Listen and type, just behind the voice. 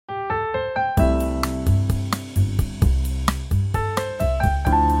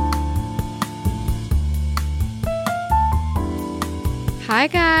Hi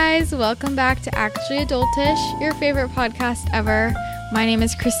guys, welcome back to Actually Adultish, your favorite podcast ever. My name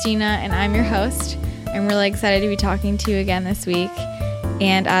is Christina and I'm your host. I'm really excited to be talking to you again this week.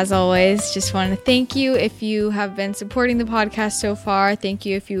 And as always, just want to thank you if you have been supporting the podcast so far. Thank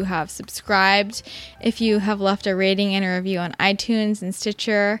you if you have subscribed, if you have left a rating and a review on iTunes and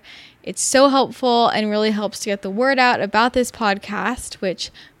Stitcher. It's so helpful and really helps to get the word out about this podcast,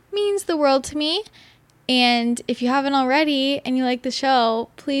 which means the world to me. And if you haven't already and you like the show,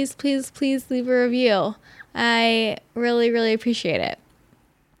 please leave a review. I really appreciate it.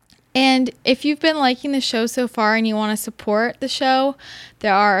 And if you've been liking the show so far and you want to support the show,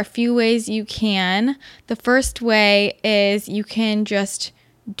 there are a few ways you can. The first way is you can just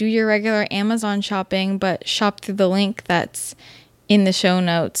do your regular Amazon shopping, but shop through the link that's in the show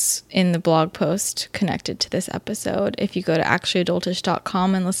notes in the blog post connected to this episode. If you go to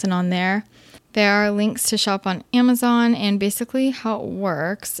actuallyadultish.com and listen on there, there are links to shop on Amazon, and basically how it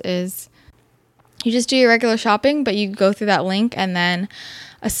works is you just do your regular shopping, but you go through that link and then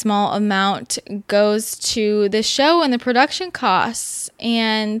a small amount goes to the show and the production costs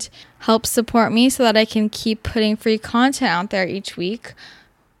and helps support me so that I can keep putting free content out there each week.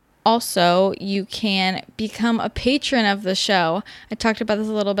 Also, you can become a patron of the show. I talked about this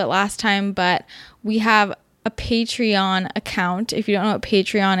a little bit last time, but we have a Patreon account. If you don't know what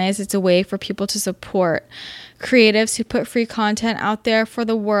Patreon is, it's a way for people to support creatives who put free content out there for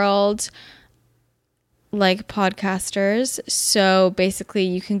the world, like podcasters. So basically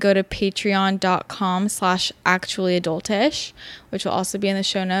you can go to patreon.com/actuallyadultish, which will also be in the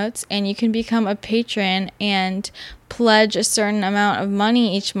show notes, and you can become a patron and pledge a certain amount of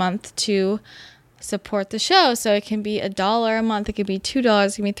money each month to support the show. So it can be $1 a month, it could be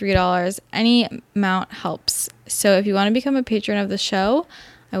 $2, it can be $3. Any amount helps. So if you want to become a patron of the show,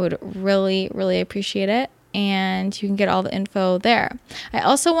 I would really appreciate it, and you can get all the info there. I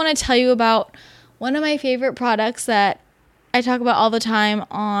also want to tell you about one of my favorite products that I talk about all the time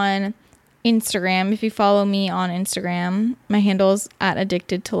on Instagram. If you follow me on Instagram, my handle is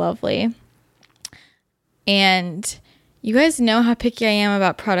 @addictedtolovely. And you guys know how picky I am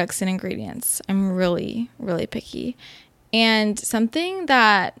about products and ingredients. I'm really picky. And something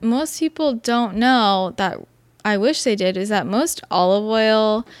that most people don't know that I wish they did is that most olive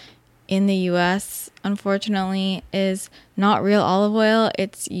oil in the US, unfortunately, is not real olive oil.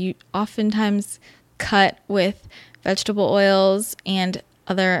 It's oftentimes cut with vegetable oils and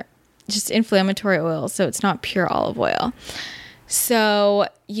other just inflammatory oils, so it's not pure olive oil. So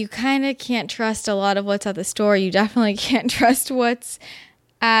you kind of can't trust a lot of what's at the store. You definitely can't trust what's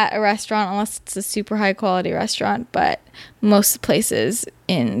at a restaurant unless it's a super high quality restaurant, but most places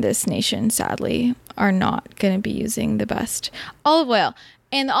in this nation, sadly, are not going to be using the best olive oil.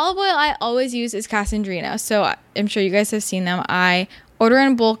 And the olive oil I always use is Casandrino. So I'm sure you guys have seen them. I order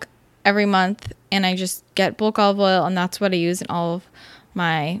in bulk every month and I just get bulk olive oil, and that's what I use in all of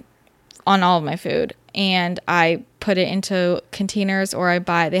my food. And I put it into containers, or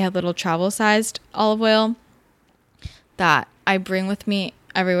they have little travel sized olive oil that I bring with me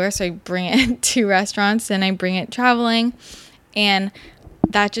everywhere. So I bring it to restaurants and I bring it traveling, and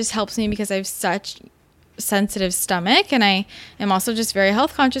that just helps me because I have such sensitive stomach, and I am also just very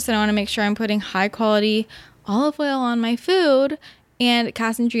health conscious, and I want to make sure I'm putting high quality olive oil on my food. And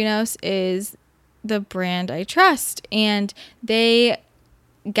Casandrinos is the brand I trust, and they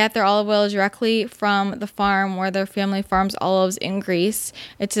get their olive oil directly from the farm where their family farms olives in Greece.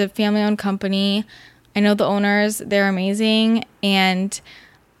 It's a family-owned company. I know the owners. They're amazing, and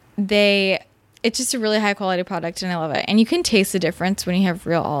it's just a really high-quality product, and I love it. And you can taste the difference when you have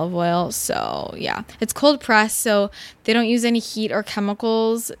real olive oil. So, yeah. It's cold-pressed, so they don't use any heat or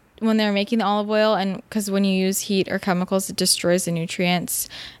chemicals when they're making the olive oil, and because when you use heat or chemicals, it destroys the nutrients.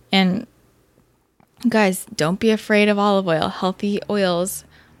 And guys, don't be afraid of olive oil. Healthy oils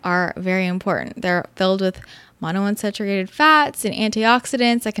are very important. They're filled with monounsaturated fats and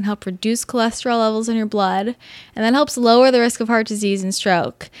antioxidants that can help reduce cholesterol levels in your blood, and that helps lower the risk of heart disease and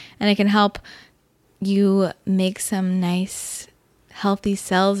stroke. And it can help you make some nice healthy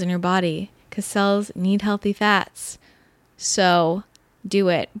cells in your body, because cells need healthy fats. So do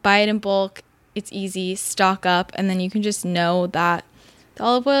it. Buy it in bulk. It's easy. Stock up, and then you can just know that the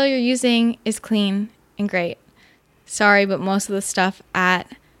olive oil you're using is clean and great. Sorry, but most of the stuff at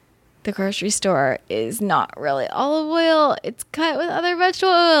the grocery store is not really olive oil. It's cut with other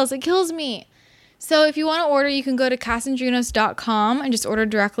vegetable oils. It kills me. So if you want to order, you can go to casandrinos.com and just order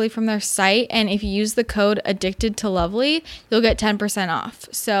directly from their site. And if you use the code addictedtolovely, you'll get 10% off.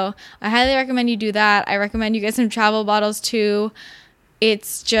 So I highly recommend you do that. I recommend you get some travel bottles too.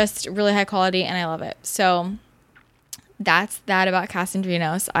 It's just really high quality and I love it. So that's that about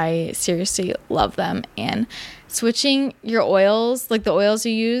Kasandrinos. I seriously love them. And switching your oils, like the oils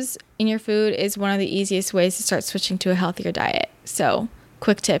you use in your food, is one of the easiest ways to start switching to a healthier diet. So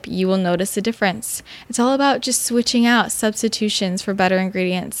quick tip, you will notice a difference. It's all about just switching out substitutions for better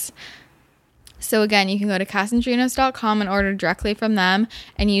ingredients. So again, you can go to kasandrinos.com and order directly from them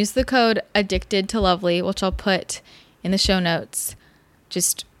and use the code AddictedToLovely, which I'll put in the show notes.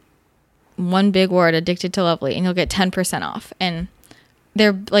 Just one big word, Addicted to Lovely, and you'll get 10% off. And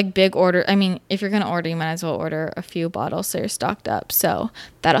they're like big order. I mean, if you're going to order, you might as well order a few bottles so you're stocked up. So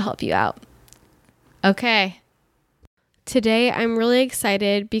that'll help you out. Okay. Today, I'm really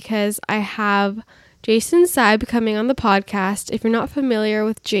excited because I have Jason Seib coming on the podcast. If you're not familiar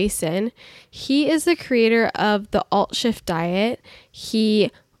with Jason, he is the creator of the Alt Shift Diet.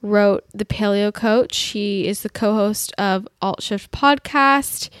 He wrote The Paleo Coach. He is the co-host of Alt Shift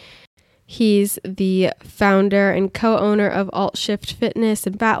Podcast. He's the founder and co-owner of Alt Shift Fitness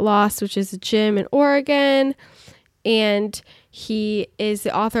and Fat Loss, which is a gym in Oregon. And he is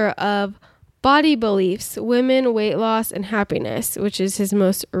the author of Body Beliefs, Women, Weight Loss, and Happiness, which is his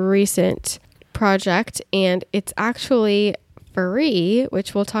most recent project. And it's actually free,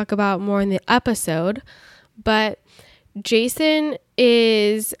 which we'll talk about more in the episode. But Jason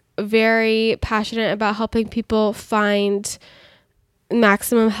is very passionate about helping people find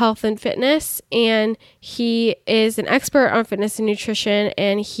maximum health and fitness, and he is an expert on fitness and nutrition,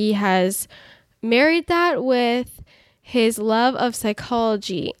 and he has married that with his love of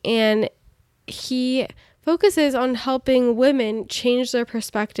psychology, and he focuses on helping women change their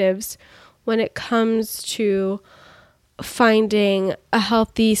perspectives when it comes to finding a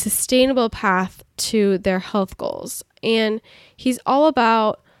healthy, sustainable path to their health goals. And he's all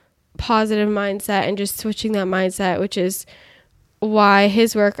about positive mindset and just switching that mindset, which is why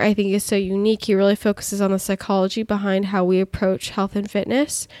his work, I think, is so unique. He really focuses on the psychology behind how we approach health and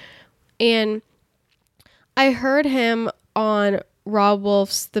fitness. And I heard him on Robb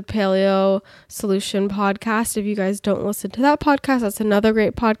Wolf's The Paleo Solution podcast. If you guys don't listen to that podcast, that's another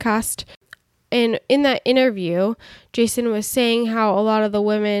great podcast. And in that interview, Jason was saying how a lot of the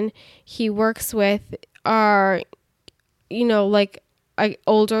women he works with are, like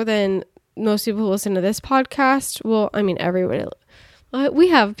older than most people who listen to this podcast. Well, I mean, everybody. We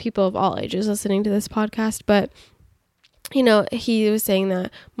have people of all ages listening to this podcast, but, he was saying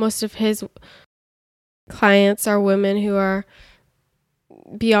that most of his clients are women who are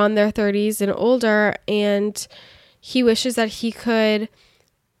beyond their 30s and older, and he wishes that he could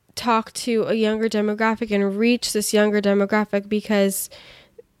talk to a younger demographic and reach this younger demographic, because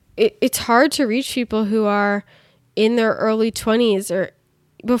it's hard to reach people who are in their early 20s or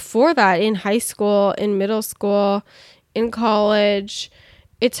before that, in high school, in middle school, in college.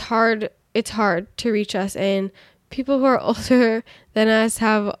 It's hard to reach us, and people who are older than us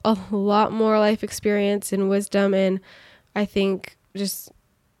have a lot more life experience and wisdom, and I think just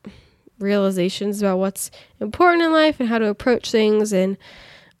realizations about what's important in life and how to approach things. And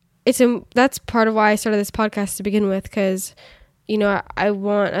that's part of why I started this podcast to begin with, because I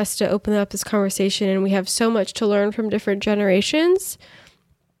want us to open up this conversation, and we have so much to learn from different generations.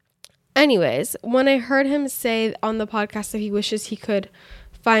 Anyways, when I heard him say on the podcast that he wishes he could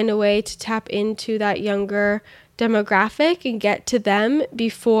find a way to tap into that younger demographic and get to them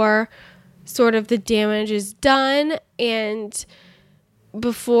before sort of the damage is done, and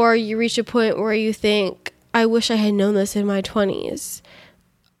before you reach a point where you think, I wish I had known this in my 20s.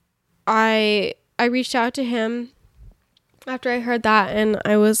 I reached out to him after I heard that, and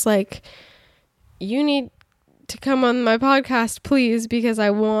I was like, you need to come on my podcast, please, because I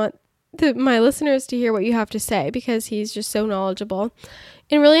want my listeners to hear what you have to say, because he's just so knowledgeable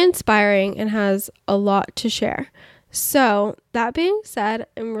and really inspiring and has a lot to share. So that being said,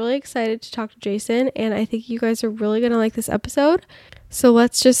 I'm really excited to talk to Jason, and I think you guys are really going to like this episode. So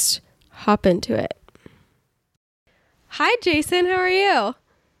let's just hop into it. Hi, Jason. How are you?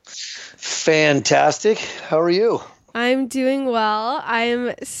 Fantastic. How are you? I'm doing well.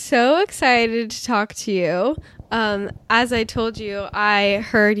 I'm so excited to talk to you. As I told you, I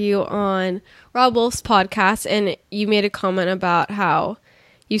heard you on Robb Wolf's podcast, and you made a comment about how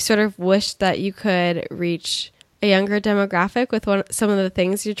you sort of wished that you could reach a younger demographic with some of the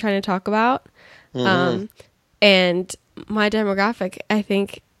things you're trying to talk about. Mm-hmm. And my demographic, I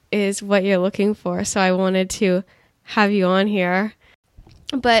think, is what you're looking for. So I wanted to have you on here.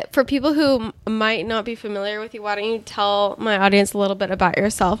 But for people who might not be familiar with you, why don't you tell my audience a little bit about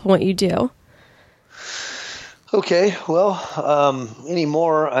yourself and what you do? Okay, well,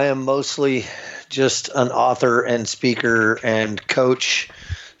 anymore, I am mostly just an author and speaker and coach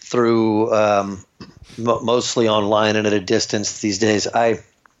through mostly online and at a distance these days. I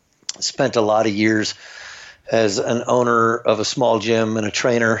spent a lot of years as an owner of a small gym and a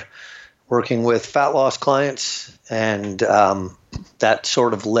trainer working with fat loss clients, and that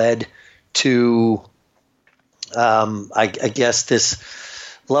sort of led to, I guess,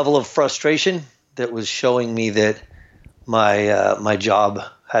 this level of frustration that was showing me that my job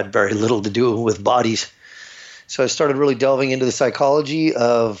had very little to do with bodies. So I started really delving into the psychology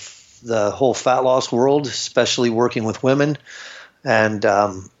of the whole fat loss world, especially working with women, and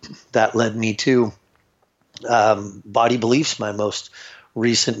that led me to Body Beliefs, my most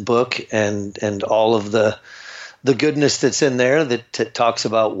recent book, and all of the goodness that's in there that talks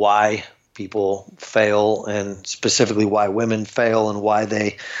about why people fail, and specifically why women fail, and why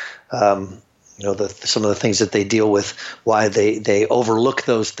they some of the things that they deal with, why they overlook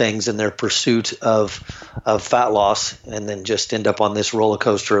those things in their pursuit of fat loss, and then just end up on this roller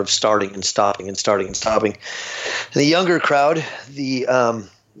coaster of starting and stopping and starting and stopping. And the younger crowd, the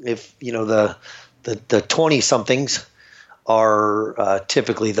 20 somethings are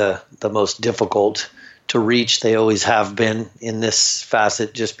typically the most difficult to reach. They always have been in this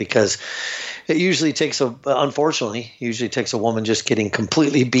facet, just because it usually takes unfortunately takes a woman just getting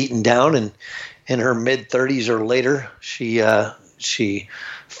completely beaten down, and in her mid 30s or later, she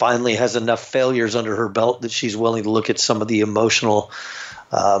finally has enough failures under her belt that she's willing to look at some of the emotional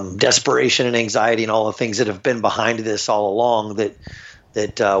desperation and anxiety and all the things that have been behind this all along that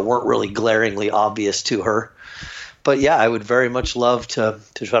weren't really glaringly obvious to her. But yeah, I would very much love to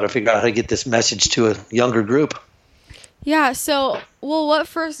try to figure out how to get this message to a younger group. Yeah. So, what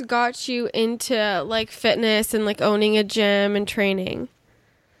first got you into like fitness and like owning a gym and training?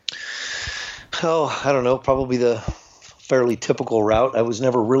 Oh, I don't know. Probably the fairly typical route. I was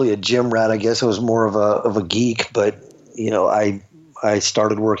never really a gym rat. I guess I was more of a geek. But I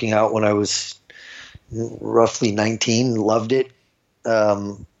started working out when I was roughly 19. Loved it.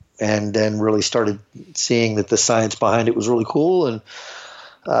 And then really started seeing that the science behind it was really cool, and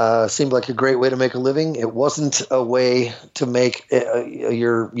seemed like a great way to make a living. It wasn't a way to make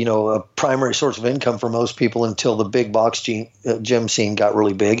a primary source of income for most people until the big box gym scene got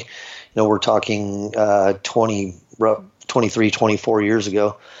really big. We're talking 23, 24 years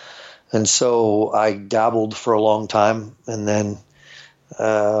ago. And so I dabbled for a long time, and then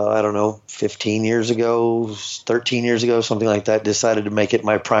 15 years ago, 13 years ago, something like that, decided to make it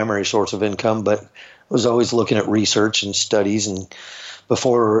my primary source of income. But I was always looking at research and studies, and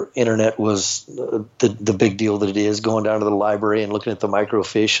before internet was the big deal that it is, going down to the library and looking at the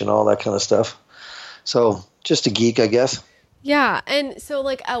microfiche and all that kind of stuff. So just a geek, I guess. Yeah. And so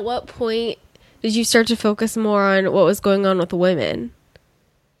like at what point did you start to focus more on what was going on with women?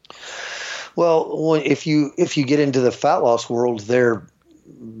 Well, if you get into the fat loss world, they're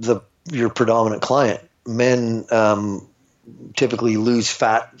your predominant client. Men typically lose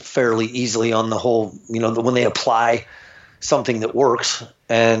fat fairly easily on the whole, when they apply something that works,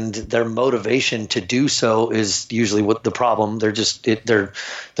 and their motivation to do so is usually what the problem. There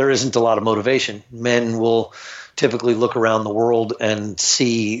isn't a lot of motivation. Men will typically look around the world and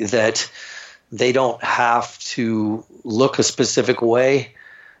see that they don't have to look a specific way.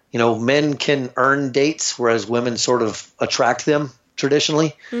 Men can earn dates, whereas women sort of attract them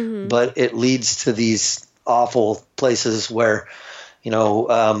traditionally, but it leads to these awful places where,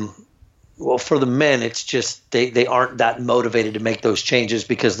 for the men, it's just they aren't that motivated to make those changes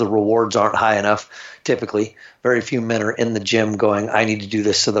because the rewards aren't high enough. Typically, very few men are in the gym going, I need to do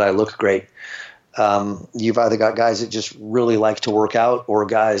this so that I look great. You've either got guys that just really like to work out, or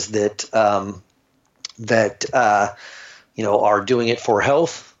guys that are doing it for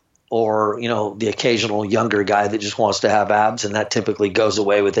health, or the occasional younger guy that just wants to have abs, and that typically goes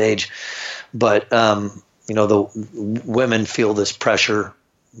away with age. But the women feel this pressure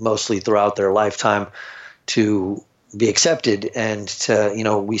mostly throughout their lifetime to be accepted, and to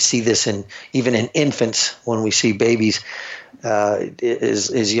we see this even in infants. When we see babies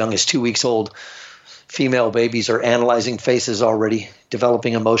as young as 2 weeks old, female babies are analyzing faces already,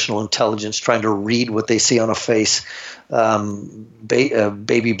 developing emotional intelligence, trying to read what they see on a face.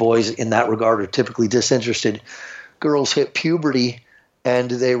 Baby boys in that regard are typically disinterested. Girls hit puberty and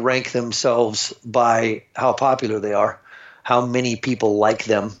they rank themselves by how popular they are, how many people like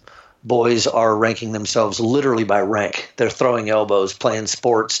them. Boys are ranking themselves literally by rank. They're throwing elbows, playing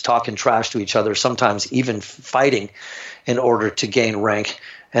sports, talking trash to each other, sometimes even fighting in order to gain rank.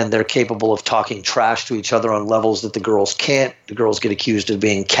 And they're capable of talking trash to each other on levels that the girls can't. The girls get accused of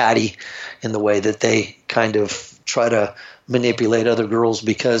being catty in the way that they kind of try to manipulate other girls,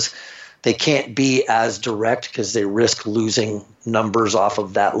 because they can't be as direct because they risk losing numbers off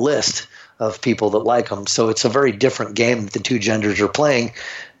of that list of people that like them. So it's a very different game that the two genders are playing.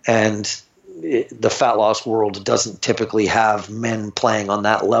 And the fat loss world doesn't typically have men playing on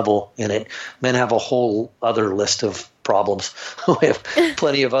that level in it. Men have a whole other list of problems. We have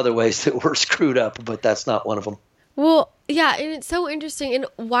plenty of other ways that we're screwed up, but that's not one of them. Well, yeah, and it's so interesting. And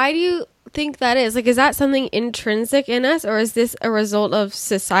why do you think that is? Like, is that something intrinsic in us, or is this a result of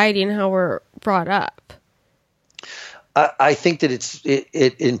society and how we're brought up? I think that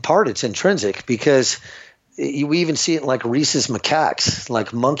it in part it's intrinsic, because we even see it in like rhesus macaques,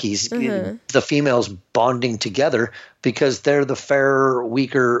 like monkeys, the females bonding together because they're the fairer,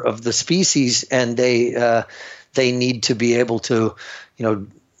 weaker of the species, and they need to be able to,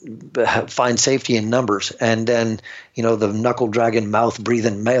 find safety in numbers. And then, the knuckle dragging, mouth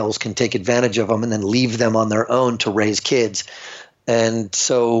breathing males can take advantage of them and then leave them on their own to raise kids. And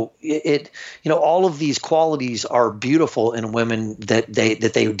so all of these qualities are beautiful in women that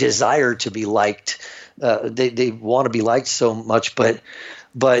they desire to be liked. They want to be liked so much, but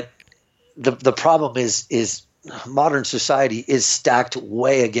the problem is modern society is stacked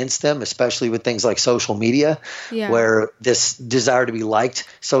way against them, especially with things like social media, where this desire to be liked,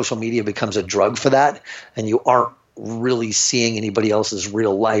 social media becomes a drug for that, and you aren't really seeing anybody else's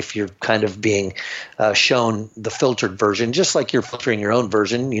real life. You're kind of being shown the filtered version, just like you're filtering your own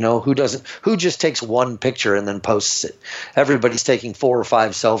version. Who just takes one picture and then posts it? Everybody's taking 4 or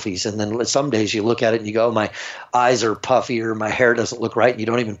 5 selfies, and then some days you look at it and you go, my eyes are puffy, or my hair doesn't look right, and you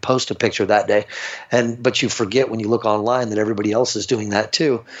don't even post a picture that day. But you forget when you look online that everybody else is doing that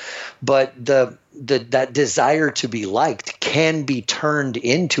too. But that desire to be liked can be turned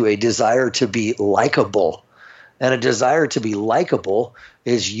into a desire to be likable. And a desire to be likable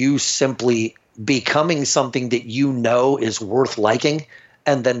is you simply becoming something that is worth liking,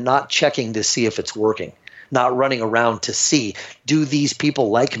 and then not checking to see if it's working, not running around to see, do these people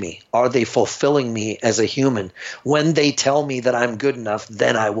like me? Are they fulfilling me as a human? When they tell me that I'm good enough,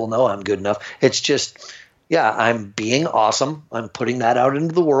 then I will know I'm good enough. It's just, I'm being awesome. I'm putting that out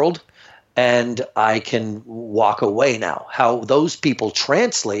into the world, and I can walk away now. How those people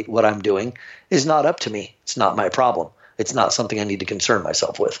translate what I'm doing is not up to me. It's not my problem. It's not something I need to concern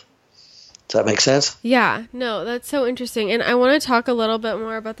myself with. Does that make sense? Yeah, no, that's so interesting. And I want to talk a little bit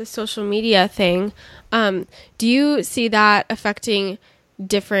more about the social media thing. Do you see that affecting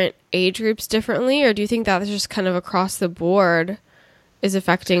different age groups differently, or do you think that's just kind of across the board is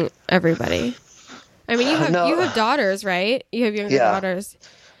affecting everybody? I mean, you have daughters, right? You have younger daughters.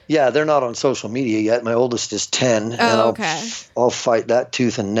 Yeah, they're not on social media yet. My oldest is 10, and I'll fight that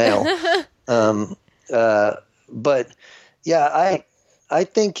tooth and nail. But yeah, I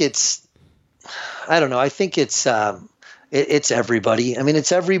think it's, I don't know. I think it's everybody. I mean,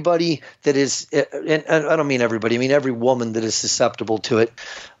 it's everybody that is, and I don't mean everybody. I mean every woman that is susceptible to it.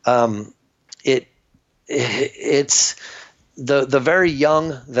 It's the very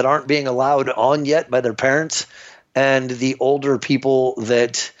young that aren't being allowed on yet by their parents, and the older people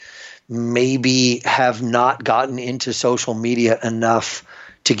that maybe have not gotten into social media enough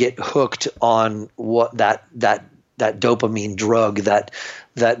to get hooked on what that dopamine drug, that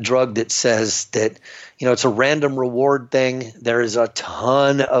drug that says that, it's a random reward thing. There is a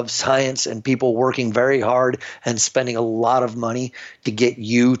ton of science and people working very hard and spending a lot of money to get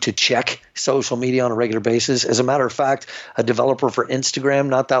you to check social media on a regular basis. As a matter of fact, a developer for Instagram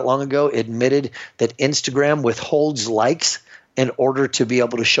not that long ago admitted that Instagram withholds likes in order to be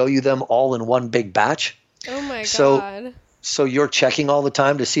able to show you them all in one big batch. Oh my God. So you're checking all the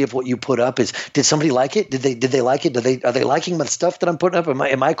time to see if what you put up is, did somebody like it? Did they like it? Are they liking the stuff that I'm putting up?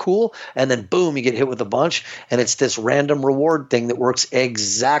 Am I cool? And then boom, you get hit with a bunch, and it's this random reward thing that works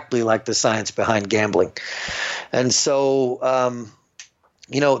exactly like the science behind gambling. And so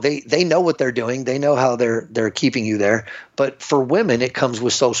they know what they're doing. They know how they're keeping you there. But for women, it comes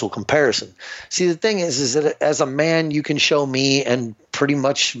with social comparison. See, the thing is that as a man, you can show me and pretty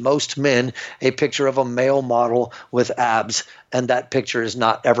much most men a picture of a male model with abs, and that picture is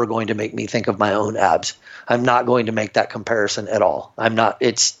not ever going to make me think of my own abs. I'm not going to make that comparison at all.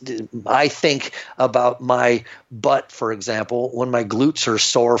 I think about my butt, for example, when my glutes are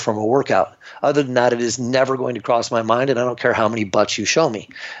sore from a workout. Other than that, it is never going to cross my mind, and I don't care how many butts you show me.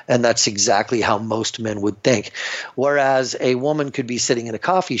 And that's exactly how most men would think. Whereas a woman could be sitting in a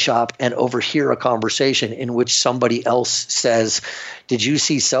coffee shop and overhear a conversation in which somebody else says, did you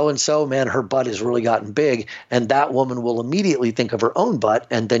see so-and-so? Man, her butt has really gotten big. And that woman will immediately think of her own butt,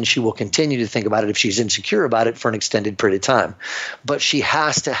 and then she will continue to think about it if she's insecure about it for an extended period of time. But she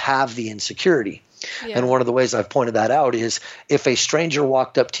has to have the insecurity. Yeah. And one of the ways I've pointed that out is if a stranger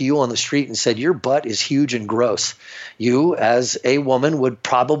walked up to you on the street and said, your butt is huge and gross, you as a woman would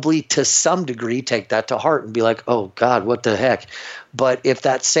probably to some degree take that to heart and be like, oh God, what the heck? But if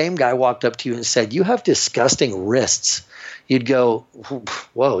that same guy walked up to you and said, you have disgusting wrists, you'd go,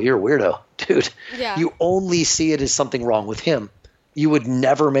 whoa, you're a weirdo, dude. Yeah. You only see it as something wrong with him. You would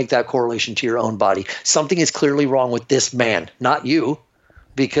never make that correlation to your own body. Something is clearly wrong with this man, not you,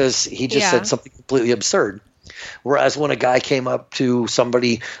 because he just said something completely absurd. Whereas when a guy came up to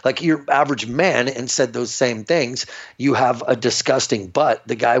somebody like your average man and said those same things, you have a disgusting butt.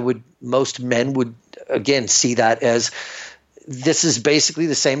 Most men would, again, see that as this is basically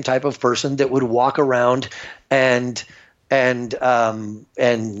the same type of person that would walk around and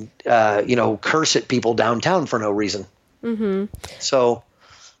curse at people downtown for no reason. Mm-hmm. So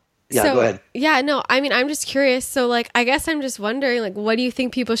go ahead. Yeah, no, I mean, I'm just curious. So like, I guess I'm just wondering, like, what do you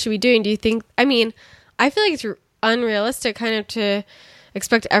think people should be doing? Do you think, I mean, I feel like it's unrealistic kind of to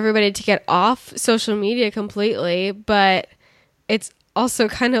expect everybody to get off social media completely, but it's also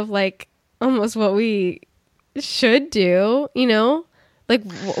kind of like almost what we should do, you know? Like,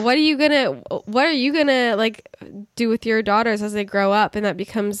 what are you gonna like do with your daughters as they grow up and that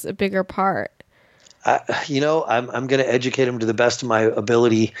becomes a bigger part? I'm going to educate them to the best of my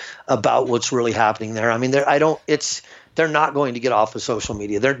ability about what's really happening there. I mean, they're not going to get off of social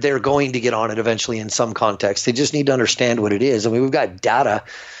media. They're going to get on it eventually in some context. They just need to understand what it is. I mean, we've got data,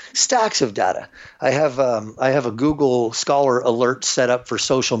 stacks of data. I have a Google Scholar alert set up for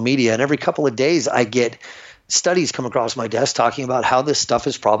social media, and every couple of days I get studies come across my desk talking about how this stuff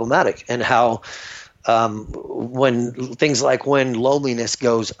is problematic and how when things like when loneliness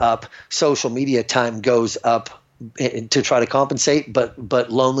goes up, social media time goes up to try to compensate, but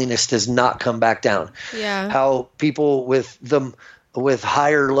loneliness does not come back down. Yeah. How people with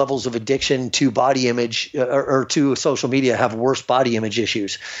higher levels of addiction to body image or to social media have worse body image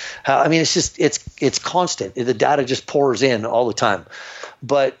issues. I mean, it's just it's constant. The data just pours in all the time.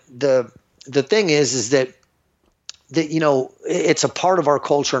 But the thing is that it's a part of our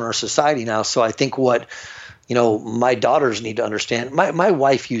culture and our society now. So I think what, my daughters need to understand, my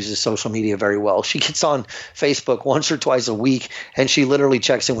wife uses social media very well. She gets on Facebook once or twice a week and she literally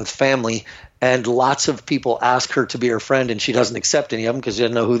checks in with family, and lots of people ask her to be her friend and she doesn't accept any of them because she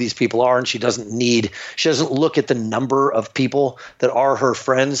doesn't know who these people are, and she doesn't look at the number of people that are her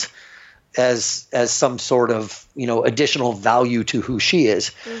friends as some sort of, additional value to who she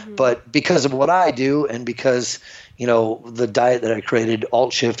is. Mm-hmm. But because of what I do and because the diet that I created,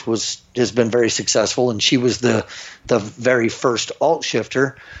 Alt Shift, has been very successful, and she was the very first Alt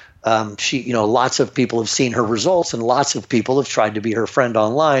Shifter. She, lots of people have seen her results, and lots of people have tried to be her friend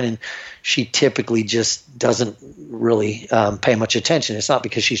online, and she typically just doesn't really pay much attention. It's not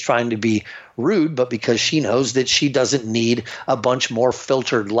because she's trying to be rude, but because she knows that she doesn't need a bunch more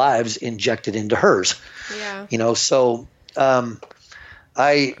filtered lives injected into hers. Yeah. So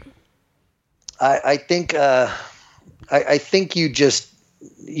I think. I think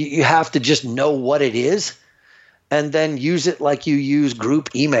you have to just know what it is and then use it like you use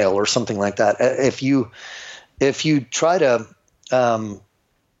group email or something like that. If you try to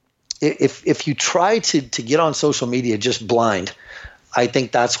if you try to get on social media just blind, I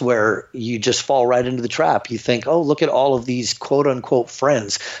think that's where you just fall right into the trap. You think, oh, look at all of these quote unquote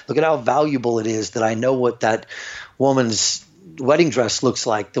friends. Look at how valuable it is that I know what that woman's wedding dress looks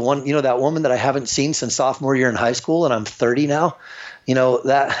like. The one, that woman that I haven't seen since sophomore year in high school, and I'm 30 now.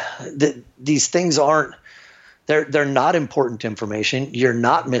 These things they're not important information. You're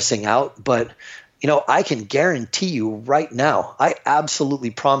not missing out, but I can guarantee you right now, I absolutely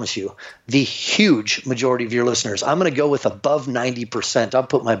promise you, the huge majority of your listeners, I'm going to go with above 90%. I'll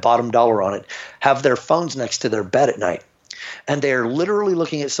put my bottom dollar on it, have their phones next to their bed at night. And they're literally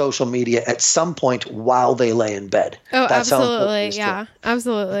looking at social media at some point while they lay in bed. Oh, that's absolutely. Yeah,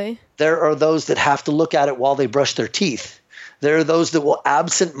 absolutely. There are those that have to look at it while they brush their teeth. There are those that will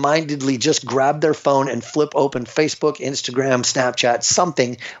absent-mindedly just grab their phone and flip open Facebook, Instagram, Snapchat,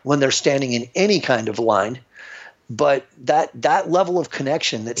 something when they're standing in any kind of line. But that level of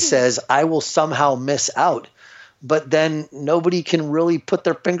connection that says, I will somehow miss out, but then nobody can really put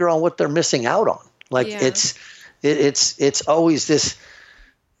their finger on what they're missing out on. Like it's always this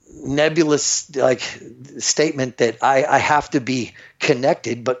nebulous statement that I have to be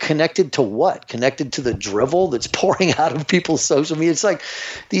connected, but connected to what? Connected to the drivel that's pouring out of people's social media. It's like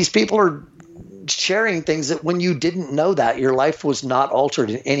these people are sharing things that when you didn't know that, your life was not altered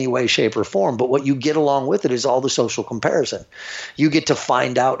in any way, shape, or form. But what you get along with it is all the social comparison. You get to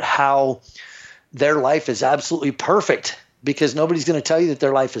find out how their life is absolutely perfect, because nobody's going to tell you that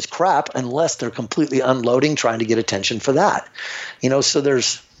their life is crap unless they're completely unloading, trying to get attention for that. So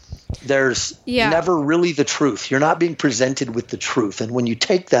there's never really the truth. You're not being presented with the truth. And when you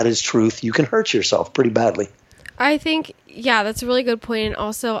take that as truth, you can hurt yourself pretty badly. I think, that's a really good point. And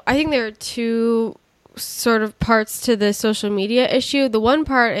also, I think there are two sort of parts to the social media issue. The one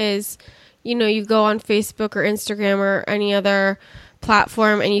part is, you go on Facebook or Instagram or any other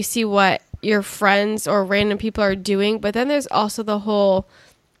platform and you see what your friends or random people are doing. But then there's also the whole,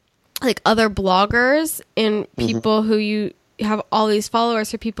 like, other bloggers and people who you have all these followers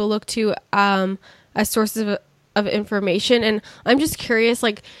who people look to as sources of information. And I'm just curious,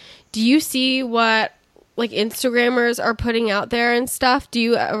 like, do you see what, like, Instagrammers are putting out there and stuff? Do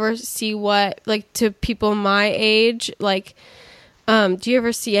you ever see what, like, to people my age, like, do you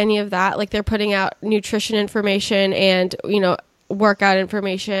ever see any of that? Like, they're putting out nutrition information and, workout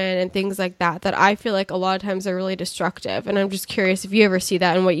information and things like that I feel like a lot of times are really destructive. And I'm just curious if you ever see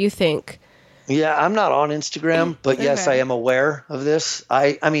that and what you think. Yeah, I'm not on Instagram, but yes, I am aware of this.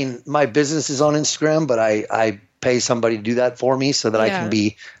 I mean, my business is on Instagram, but I pay somebody to do that for me so that I can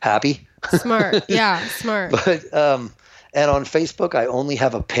be happy. Smart. Yeah, smart. But and on Facebook, I only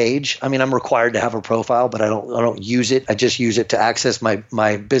have a page. I mean, I'm required to have a profile, but I don't use it. I just use it to access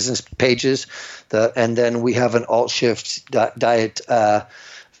my business pages. And then we have an Alt-Shift diet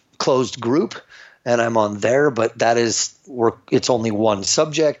closed group, and I'm on there. But that is it's only one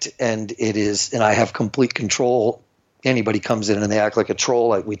subject, and I have complete control. Anybody comes in and they act like a troll,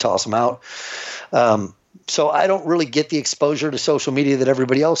 like we toss them out. So I don't really get the exposure to social media that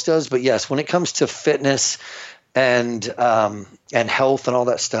everybody else does. But yes, when it comes to fitness and health and all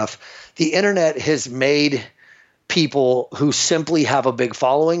that stuff, the internet has made people who simply have a big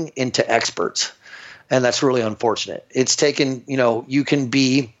following into experts. And that's really unfortunate. It's taken, you can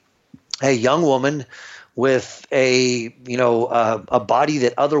be a young woman with a body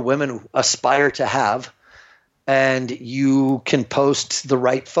that other women aspire to have, and you can post the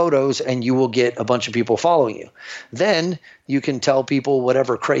right photos and you will get a bunch of people following you. Then you can tell people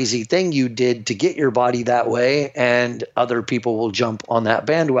whatever crazy thing you did to get your body that way, and other people will jump on that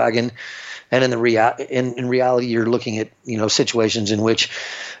bandwagon. And in reality, you're looking at, situations in which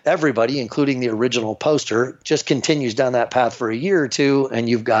everybody, including the original poster, just continues down that path for a year or two, and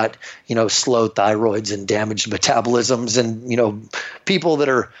you've got, slow thyroids and damaged metabolisms, and people that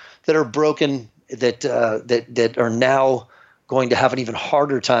are broken, that are now going to have an even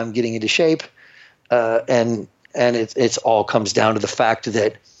harder time getting into shape, and it's all comes down to the fact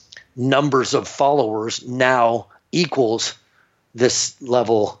that numbers of followers now equals this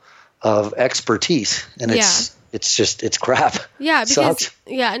level of expertise, and it's crap. Yeah,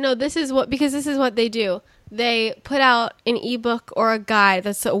 this is what they do. They put out an ebook or a guide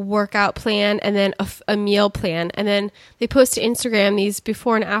that's a workout plan, and then a meal plan, and then they post to Instagram these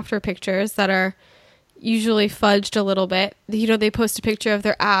before and after pictures that are usually fudged a little bit. They post a picture of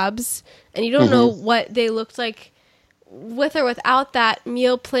their abs, and you don't know what they looked like with or without that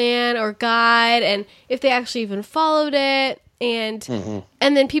meal plan or guide, and if they actually even followed it. And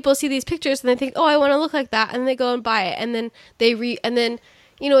then people see these pictures and they think, oh, I want to look like that, and they go and buy it, and then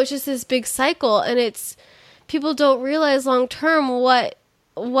it's just this big cycle, and it's people don't realize long term what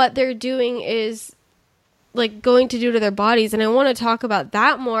they're doing is like going to do to their bodies. And I want to talk about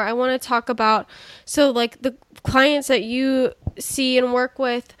that more. I want to talk about, so like the clients that you see and work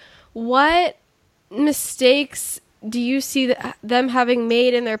with, what mistakes do you see them having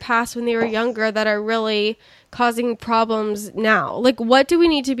made in their past when they were younger that are really causing problems now? Like, what do we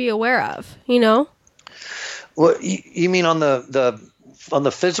need to be aware of? Well, you mean on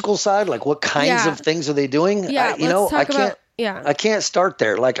the physical side, like what kinds of things are they doing? Yeah, I can't start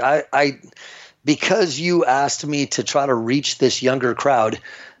there. Like I because you asked me to try to reach this younger crowd.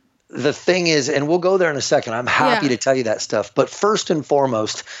 The thing is, and we'll go there in a second, I'm happy to tell you that stuff. But first and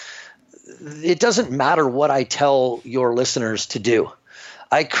foremost, it doesn't matter what I tell your listeners to do.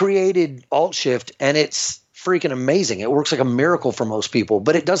 I created Alt-Shift, and it's freaking amazing. It works like a miracle for most people,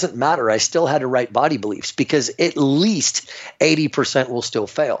 but it doesn't matter. I still had to write body beliefs because at least 80% will still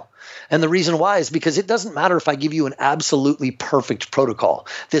fail. And the reason why is because it doesn't matter if I give you an absolutely perfect protocol.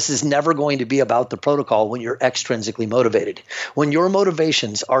 This is never going to be about the protocol when you're extrinsically motivated. When your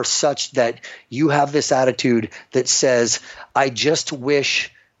motivations are such that you have this attitude that says, I just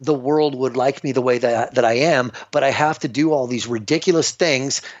wish the world would like me the way that I am, but I have to do all these ridiculous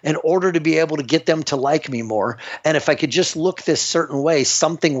things in order to be able to get them to like me more. And if I could just look this certain way,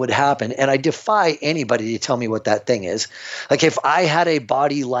 something would happen. And I defy anybody to tell me what that thing is. Like if I had a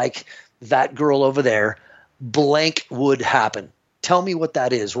body like that girl over there, blank would happen. Tell me what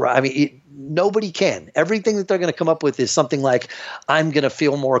that is. I mean, nobody can. Everything that they're going to come up with is something like, I'm going to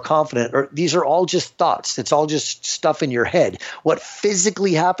feel more confident, or these are all just thoughts. It's all just stuff in your head. What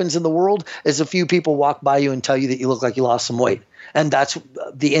physically happens in the world is a few people walk by you and tell you that you look like you lost some weight. And that's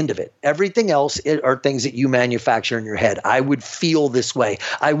the end of it. Everything else are things that you manufacture in your head. I would feel this way.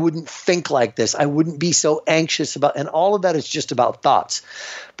 I wouldn't think like this. I wouldn't be so anxious about, and all of that is just about thoughts.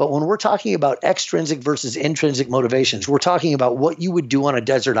 But when we're talking about extrinsic versus intrinsic motivations, we're talking about what you would do on a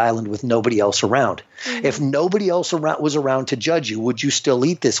desert island with nobody else around. Mm-hmm. If nobody else was around to judge you, would you still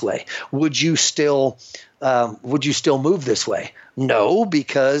eat this way? Would you still move this way? No,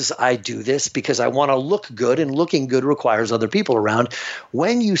 because I do this because I want to look good, and looking good requires other people around.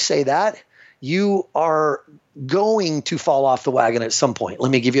 When you say that, you are going to fall off the wagon at some point.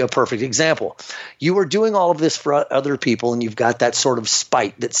 Let me give you a perfect example. You are doing all of this for other people, and you've got that sort of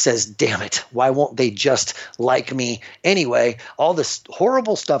spite that says, damn it, why won't they just like me anyway? All this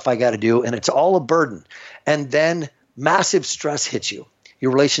horrible stuff I got to do, and it's all a burden. And then massive stress hits you.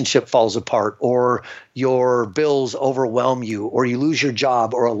 Your relationship falls apart, or your bills overwhelm you, or you lose your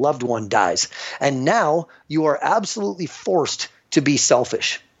job, or a loved one dies. And now you are absolutely forced to be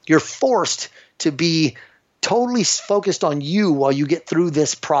selfish. You're forced to be totally focused on you while you get through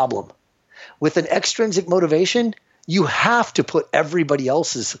this problem. With an extrinsic motivation, you have to put everybody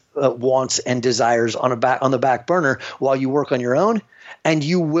else's wants and desires on the back burner while you work on your own, and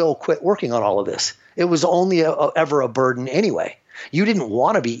you will quit working on all of this. It was only ever a burden anyway. You didn't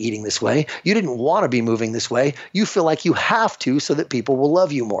want to be eating this way. You didn't want to be moving this way. You feel like you have to so that people will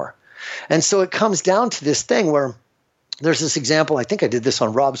love you more. And so it comes down to this thing where there's this example, I think I did this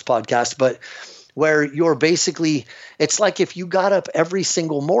on Rob's podcast, but where you're basically, it's like if you got up every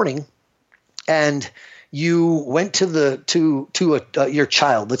single morning and you went to your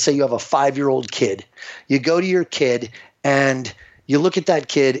child. Let's say you have a 5-year-old kid. You go to your kid and you look at that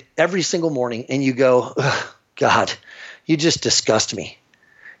kid every single morning and you go, God, you just disgust me.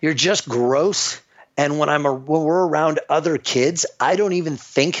 You're just gross. And when we're around other kids, I don't even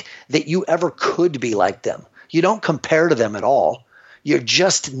think that you ever could be like them. You don't compare to them at all. You're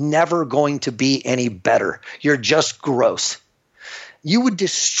just never going to be any better. You're just gross. You would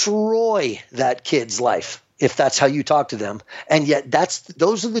destroy that kid's life if that's how you talk to them. And yet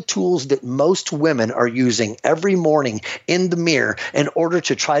those are the tools that most women are using every morning in the mirror in order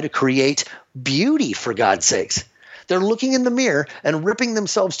to try to create beauty, for God's sakes. They're looking in the mirror and ripping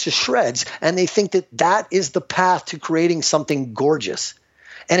themselves to shreds, and they think that that is the path to creating something gorgeous.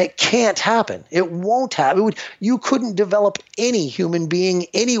 And it can't happen. It won't happen. You couldn't develop any human being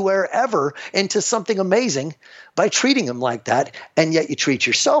anywhere ever into something amazing by treating them like that, and yet you treat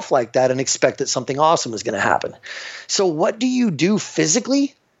yourself like that and expect that something awesome is going to happen. So what do you do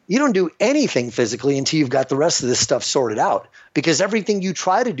physically? You don't do anything physically until you've got the rest of this stuff sorted out, because everything you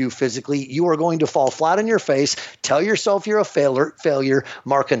try to do physically, you are going to fall flat on your face, tell yourself you're a failure,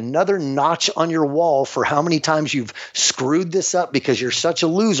 mark another notch on your wall for how many times you've screwed this up because you're such a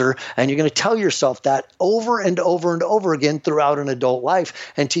loser, and you're going to tell yourself that over and over and over again throughout an adult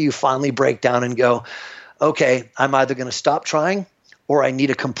life until you finally break down and go, okay, I'm either going to stop trying or I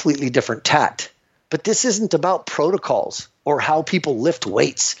need a completely different tact. But this isn't about protocols or how people lift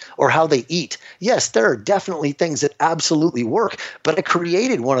weights or how they eat. Yes, there are definitely things that absolutely work, but I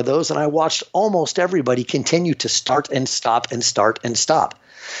created one of those and I watched almost everybody continue to start and stop and start and stop.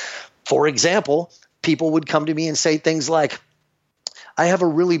 For example, people would come to me and say things like, I have a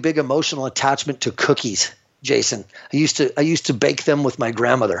really big emotional attachment to cookies, Jason. I used to bake them with my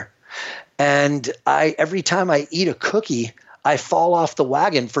grandmother. And every time I eat a cookie, I fall off the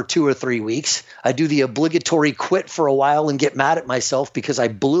wagon for 2 or 3 weeks. I do the obligatory quit for a while and get mad at myself because I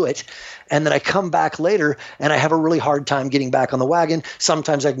blew it. And then I come back later and I have a really hard time getting back on the wagon.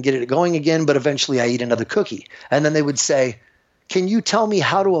 Sometimes I can get it going again, but eventually I eat another cookie. And then they would say, can you tell me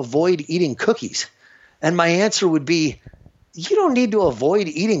how to avoid eating cookies? And my answer would be, you don't need to avoid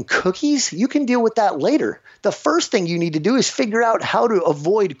eating cookies. You can deal with that later. The first thing you need to do is figure out how to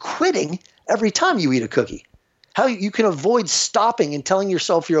avoid quitting every time you eat a cookie. How you can avoid stopping and telling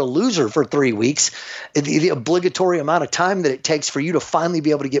yourself you're a loser for 3 weeks, the obligatory amount of time that it takes for you to finally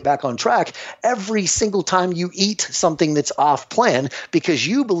be able to get back on track every single time you eat something that's off plan because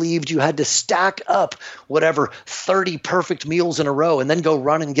you believed you had to stack up whatever 30 perfect meals in a row and then go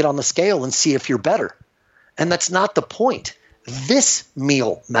run and get on the scale and see if you're better. And that's not the point. This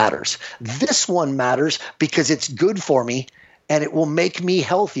meal matters. This one matters because it's good for me and it will make me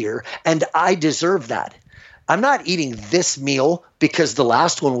healthier, and I deserve that. I'm not eating this meal because the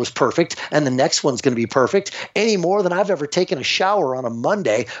last one was perfect and the next one's going to be perfect any more than I've ever taken a shower on a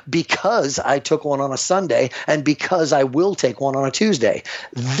Monday because I took one on a Sunday and because I will take one on a Tuesday.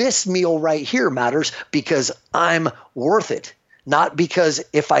 This meal right here matters because I'm worth it, not because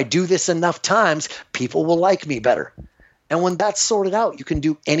if I do this enough times, people will like me better. And when that's sorted out, you can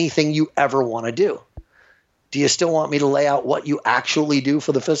do anything you ever want to do. Do you still want me to lay out what you actually do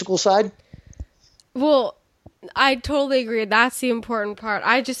for the physical side? Well, I totally agree. That's the important part.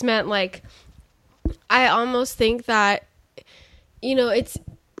 I just meant like, I almost think that,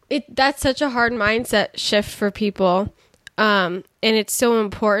 that's such a hard mindset shift for people. And it's so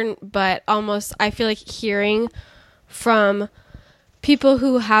important, but almost I feel like hearing from people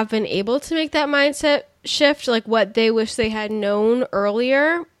who have been able to make that mindset shift, like what they wish they had known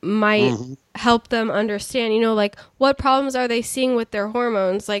earlier, might help them understand, like what problems are they seeing with their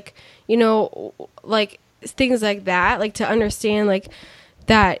hormones? Like, like things like that, like to understand like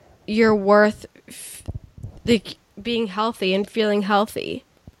that you're worth like being healthy and feeling healthy,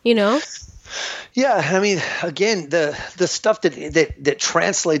 Yeah, I mean, again, the stuff that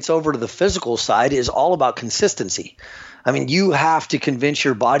translates over to the physical side is all about consistency. I mean, you have to convince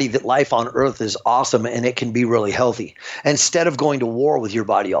your body that life on earth is awesome and it can be really healthy instead of going to war with your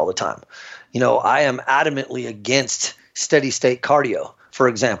body all the time. I am adamantly against steady state cardio, for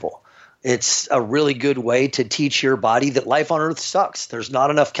example. It's a really good way to teach your body that life on earth sucks. There's not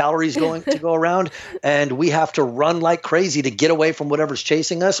enough calories going to go around, and we have to run like crazy to get away from whatever's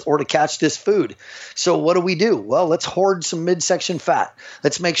chasing us or to catch this food. So what do? Well, let's hoard some midsection fat.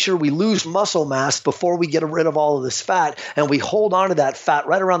 Let's make sure we lose muscle mass before we get rid of all of this fat, and we hold on to that fat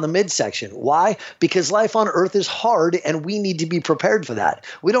right around the midsection. Why? Because life on earth is hard, and we need to be prepared for that.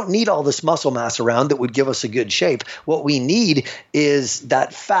 We don't need all this muscle mass around that would give us a good shape. What we need is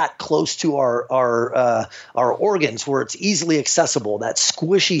that fat close to our organs where it's easily accessible, that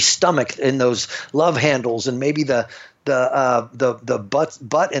squishy stomach and those love handles, and maybe the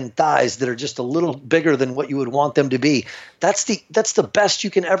butt and thighs that are just a little bigger than what you would want them to be. That's the best you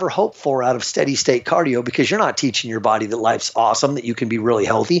can ever hope for out of steady state cardio, because you're not teaching your body that life's awesome, that you can be really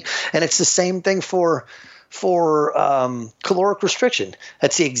healthy. And it's the same thing for caloric restriction.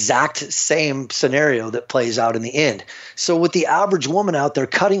 That's the exact same scenario that plays out in the end. So with the average woman out there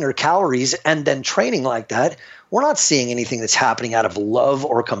cutting her calories and then training like that, we're not seeing anything that's happening out of love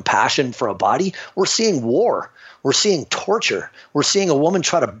or compassion for a body. We're seeing war. We're seeing torture. We're seeing a woman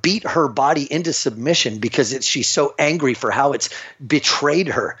try to beat her body into submission because she's so angry for how it's betrayed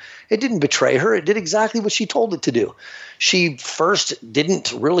her. It didn't betray her. It did exactly what she told it to do. She first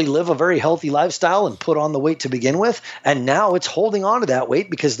didn't really live a very healthy lifestyle and put on the weight to begin with, and now it's holding on to that weight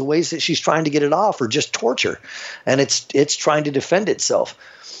because the ways that she's trying to get it off are just torture, and it's trying to defend itself.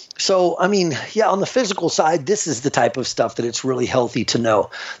 So, I mean, yeah, on the physical side, this is the type of stuff that it's really healthy to know.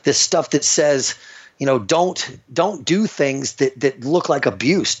 This stuff that says, don't do things that look like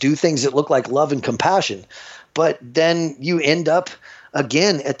abuse. Do things that look like love and compassion. But then you end up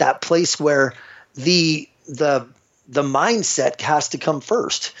again at that place where the mindset has to come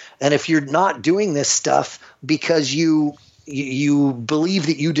first. And if you're not doing this stuff because you believe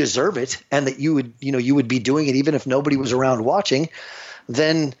that you deserve it and that you would be doing it even if nobody was around watching,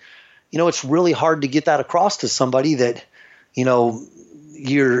 then it's really hard to get that across to somebody that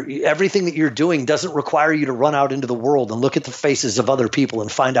everything that you're doing doesn't require you to run out into the world and look at the faces of other people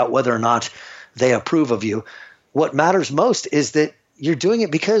and find out whether or not they approve of you. What matters most is that you're doing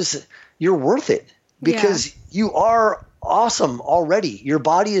it because you're worth it, because you are awesome already. Your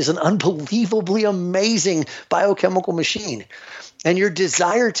body is an unbelievably amazing biochemical machine. And your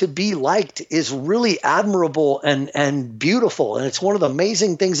desire to be liked is really admirable and beautiful. And it's one of the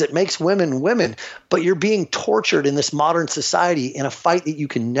amazing things that makes women women. But you're being tortured in this modern society in a fight that you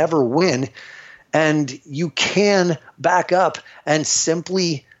can never win. And you can back up and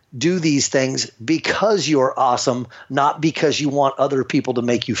simply do these things because you're awesome, not because you want other people to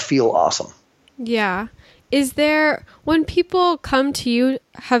make you feel awesome. Yeah. Is there, when people come to you,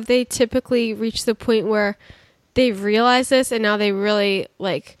 have they typically reached the point where they've realized this and now they really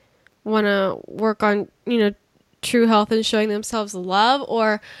want to work on, true health and showing themselves love?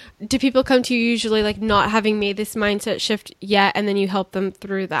 Or do people come to you usually not having made this mindset shift yet, and then you help them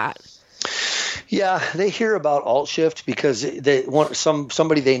through that? Yeah, they hear about Alt Shift because they want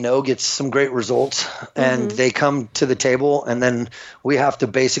somebody they know gets some great results, and they come to the table, and then we have to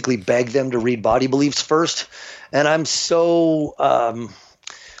basically beg them to read Body Beliefs first. And I'm so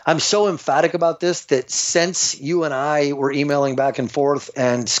I'm so emphatic about this that since you and I were emailing back and forth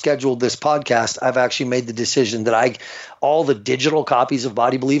and scheduled this podcast, I've actually made the decision that all the digital copies of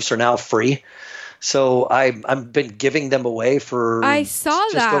Body Beliefs are now free. So I've been giving them away for I saw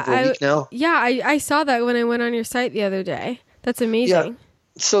just that over a week now. Yeah, I saw that when I went on your site the other day. That's amazing. Yeah.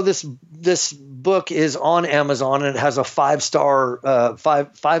 So this book is on Amazon, and it has a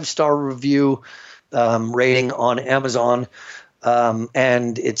 5-star review rating on Amazon.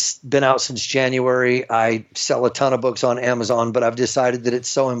 And it's been out since January. I sell a ton of books on Amazon, but I've decided that it's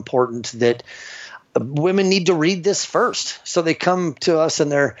so important that women need to read this first. So they come to us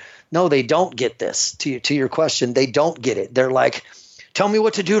and no, they don't get this. To your question, they don't get it. They're like, tell me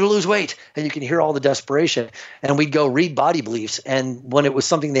what to do to lose weight. And you can hear all the desperation. And we'd go read Body Beliefs. And when it was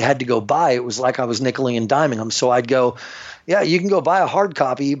something they had to go buy, it was like I was nickeling and diming them. So I'd go, yeah, you can go buy a hard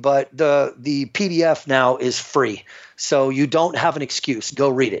copy, but the PDF now is free. So you don't have an excuse. Go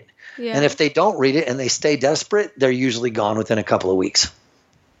read it. Yeah. And if they don't read it and they stay desperate, they're usually gone within a couple of weeks.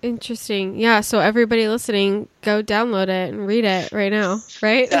 Interesting. Yeah. So everybody listening, go download it and read it right now.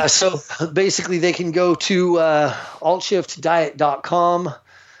 Right. Yeah. So basically they can go to altshiftdiet.com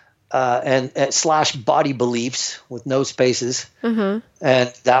and /body beliefs with no spaces.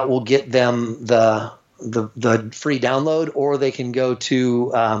 And that will get them the free download, or they can go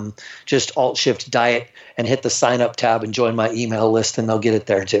to just Alt Shift Diet and hit the sign up tab and join my email list, and they'll get it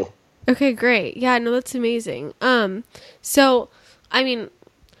there too. Okay, great. Yeah, no, that's amazing. So, I mean,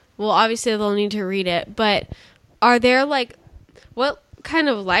 well, obviously they'll need to read it, but are there what kind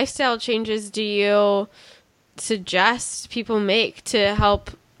of lifestyle changes do you suggest people make to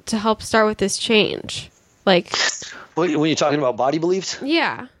help start with this change? When you're talking about Body Beliefs?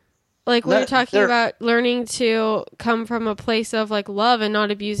 Yeah. When you're talking about learning to come from a place of love and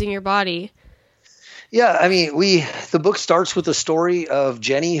not abusing your body. Yeah, I mean, the book starts with a story of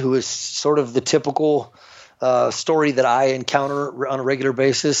Jenny, who is sort of the typical story that I encounter on a regular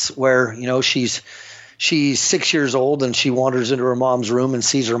basis, where she's 6 years old and she wanders into her mom's room and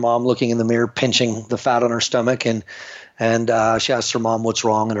sees her mom looking in the mirror, pinching the fat on her stomach, and she asks her mom what's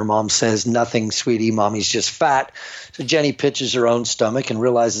wrong, and her mom says, "Nothing, sweetie, mommy's just fat." So Jenny pinches her own stomach and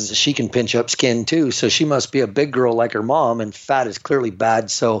realizes that she can pinch up skin too. So she must be a big girl like her mom, and fat is clearly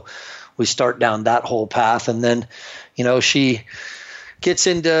bad. So we start down that whole path, and then she gets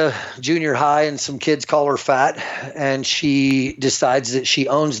into junior high and some kids call her fat, and she decides that she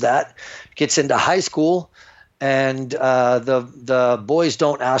owns that. Gets into high school, and the boys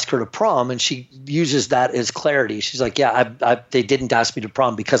don't ask her to prom, and she uses that as clarity. She's like, yeah, they didn't ask me to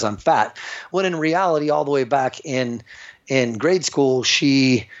prom because I'm fat. When in reality, all the way back in grade school,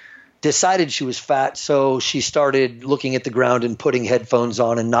 she decided she was fat, so she started looking at the ground and putting headphones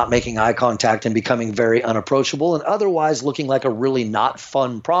on and not making eye contact and becoming very unapproachable and otherwise looking like a really not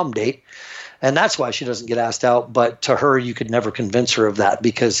fun prom date. And that's why she doesn't get asked out. But to her, you could never convince her of that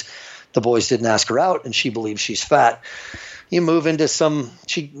because the boys didn't ask her out and she believes she's fat. You move into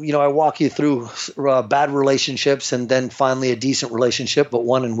I walk you through bad relationships and then finally a decent relationship, but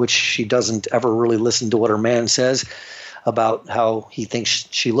one in which she doesn't ever really listen to what her man says about how he thinks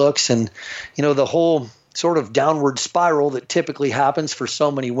she looks. And, the whole sort of downward spiral that typically happens for so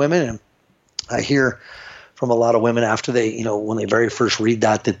many women. And I hear from a lot of women after they, when they very first read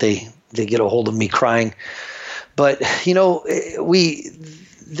that they get a hold of me crying. But,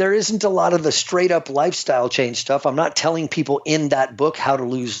 there isn't a lot of the straight up lifestyle change stuff. I'm not telling people in that book how to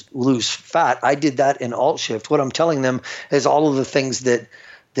lose fat. I did that in Alt Shift. What I'm telling them is all of the things that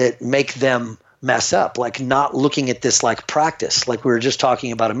make them mess up, like not looking at this like practice. Like we were just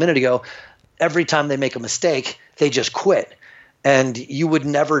talking about a minute ago, every time they make a mistake, they just quit. And you would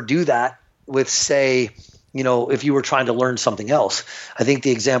never do that with, say, if you were trying to learn something else. I think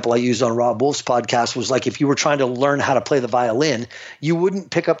the example I used on Rob Wolf's podcast was like if you were trying to learn how to play the violin, you wouldn't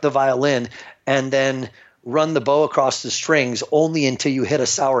pick up the violin and then run the bow across the strings only until you hit a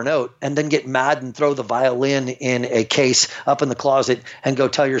sour note and then get mad and throw the violin in a case up in the closet and go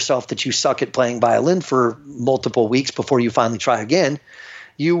tell yourself that you suck at playing violin for multiple weeks before you finally try again.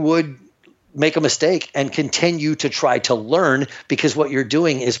 You would make a mistake and continue to try to learn because what you're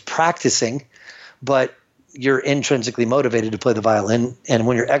doing is practicing, but you're intrinsically motivated to play the violin. And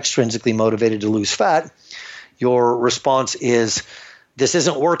when you're extrinsically motivated to lose fat, your response is, this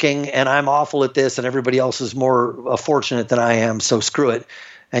isn't working and I'm awful at this and everybody else is more fortunate than I am, so screw it.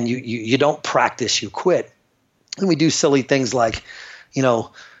 And you don't practice, you quit. And we do silly things like,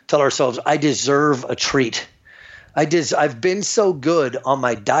 tell ourselves, I deserve a treat. I've been so good on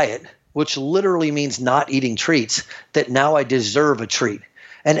my diet, which literally means not eating treats, that now I deserve a treat.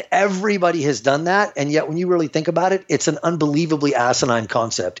 And everybody has done that. And yet when you really think about it, it's an unbelievably asinine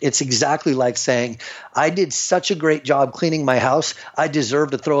concept. It's exactly like saying, I did such a great job cleaning my house, I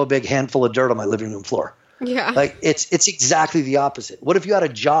deserve to throw a big handful of dirt on my living room floor. Yeah. Like it's exactly the opposite. What if you had a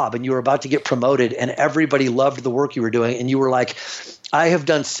job and you were about to get promoted and everybody loved the work you were doing and you were like, I have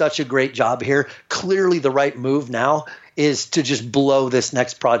done such a great job here. Clearly the right move now is to just blow this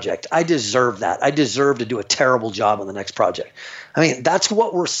next project. I deserve that. I deserve to do a terrible job on the next project. I mean, that's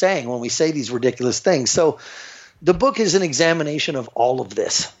what we're saying when we say these ridiculous things. So the book is an examination of all of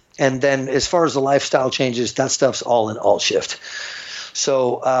this. And then as far as the lifestyle changes, that stuff's all in Alt Shift.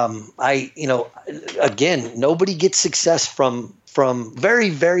 So again, nobody gets success from very,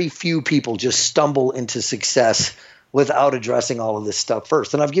 very few people just stumble into success without addressing all of this stuff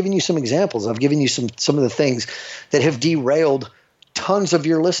first. And I've given you some examples. I've given you some of the things that have derailed tons of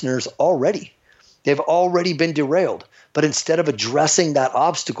your listeners already. They've already been derailed. But instead of addressing that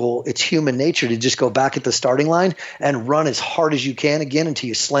obstacle, it's human nature to just go back at the starting line and run as hard as you can again until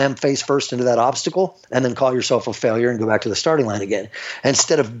you slam face first into that obstacle and then call yourself a failure and go back to the starting line again.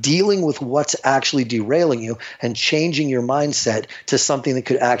 Instead of dealing with what's actually derailing you and changing your mindset to something that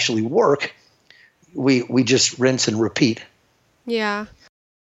could actually work, we just rinse and repeat. Yeah.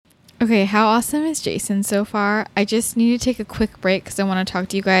 Okay, how awesome is Jason so far? I just need to take a quick break because I want to talk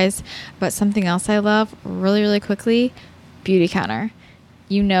to you guys about something else I love really, really quickly. Beautycounter.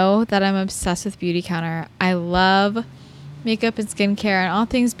 You know that I'm obsessed with Beautycounter. I love makeup and skincare and all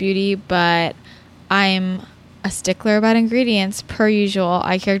things beauty, but I'm a stickler about ingredients per usual.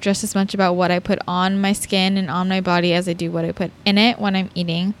 I care just as much about what I put on my skin and on my body as I do what I put in it when I'm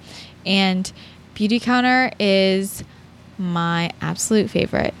eating. And Beautycounter is my absolute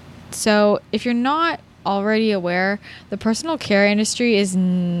favorite. So if you're not already aware, the personal care industry is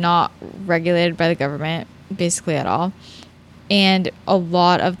not regulated by the government basically at all. And a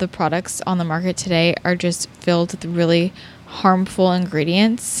lot of the products on the market today are just filled with really harmful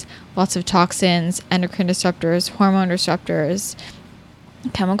ingredients, lots of toxins, endocrine disruptors, hormone disruptors,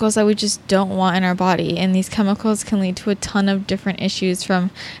 chemicals that we just don't want in our body. And these chemicals can lead to a ton of different issues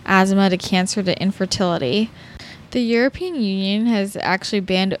from asthma to cancer to infertility. The European Union has actually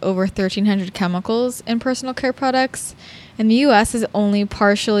banned over 1,300 chemicals in personal care products, and the US has only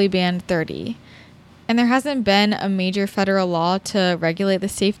partially banned 30. And there hasn't been a major federal law to regulate the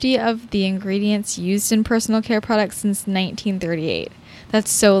safety of the ingredients used in personal care products since 1938. That's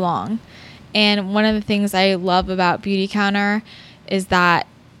so long. And one of the things I love about Beautycounter is that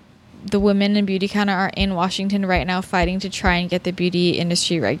the women in Beautycounter are in Washington right now fighting to try and get the beauty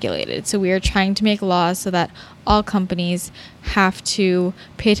industry regulated. So we are trying to make laws so that all companies have to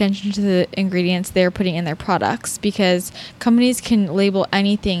pay attention to the ingredients they're putting in their products, because companies can label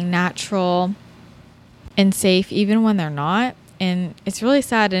anything natural and safe even when they're not. And it's really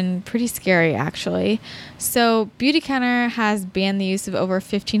sad and pretty scary, actually. So Beautycounter has banned the use of over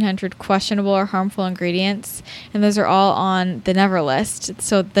 1,500 questionable or harmful ingredients, and those are all on the Never List.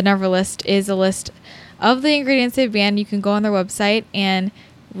 So the Never List is a list of the ingredients they've banned. You can go on their website and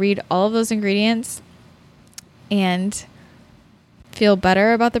read all of those ingredients and feel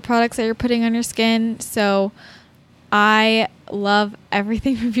better about the products that you're putting on your skin. So I love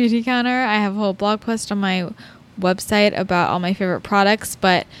everything from Beautycounter. I have a whole blog post on my website about all my favorite products,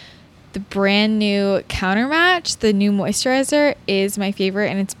 but the brand new Counter Match, the new moisturizer, is my favorite,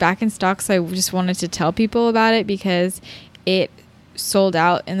 and it's back in stock. So I just wanted to tell people about it because it sold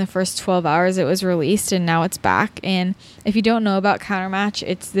out in the first 12 hours it was released, and now it's back. And if you don't know about Counter Match,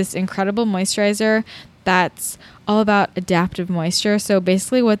 it's this incredible moisturizer that's all about adaptive moisture. So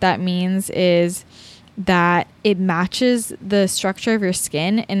basically what that means is that it matches the structure of your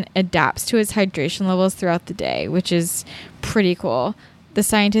skin and adapts to its hydration levels throughout the day, which is pretty cool. The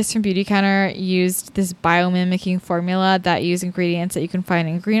scientists from Beautycounter used this biomimicking formula that use ingredients that you can find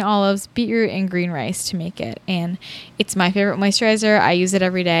in green olives, beetroot, and green rice to make it. And it's my favorite moisturizer. I use it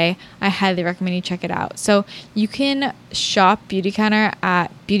every day. I highly recommend you check it out. So you can shop Beautycounter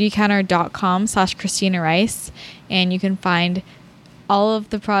at beautycounter.com/Christina Rice, and you can find all of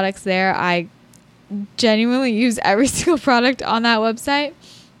the products there. I genuinely use every single product on that website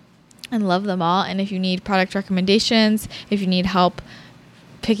and love them all. And if you need product recommendations, if you need help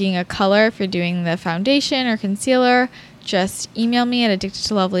picking a color, if you're doing the foundation or concealer, just email me at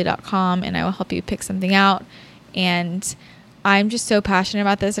addictedtolovely.com and I will help you pick something out. And I'm just so passionate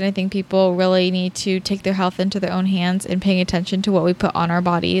about this, and I think people really need to take their health into their own hands, and paying attention to what we put on our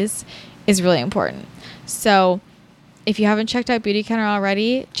bodies is really important. So if you haven't checked out Beautycounter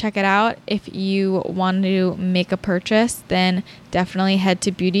already, check it out. If you want to make a purchase, then definitely head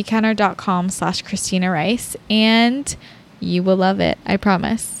to beautycounter.com/Christina Rice and You will love it. I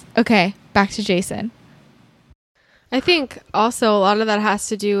promise. Okay, back to Jason. I think also a lot of that has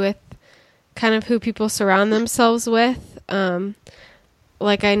to do with kind of who people surround themselves with.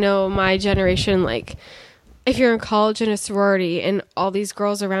 Like I know my generation, like if you're in college in a sorority and all these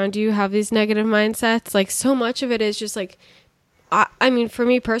girls around you have these negative mindsets, like so much of it is just like, I mean, for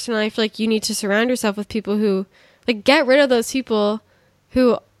me personally, I feel like you need to surround yourself with people who, like, get rid of those people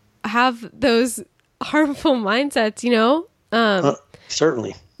who have those harmful mindsets, you know?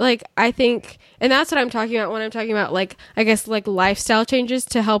 Certainly. Like, I think, and that's what I'm talking about when I'm talking about, like, I guess, like, lifestyle changes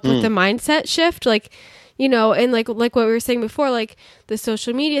to help with the mindset shift. Like, you know, and like what we were saying before, like the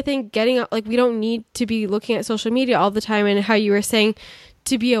social media thing, getting, like, we don't need to be looking at social media all the time. And how you were saying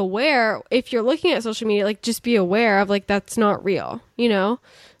to be aware, if you're looking at social media, like, just be aware of, like, that's not real, you know?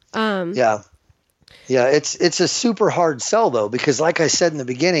 Yeah, it's a super hard sell, though, because like I said in the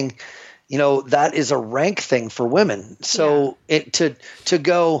beginning, you know, that is a rank thing for women. So to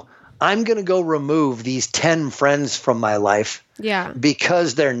go, I'm going to go remove these 10 friends from my life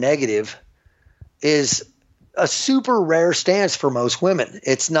because they're negative is a super rare stance for most women.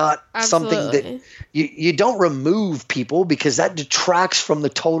 It's not something that you don't remove people, because that detracts from the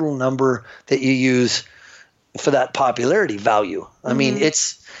total number that you use for that popularity value. I mean,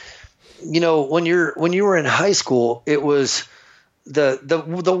 it's, you know, when you were in high school, it was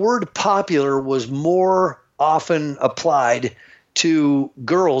the word popular was more often applied to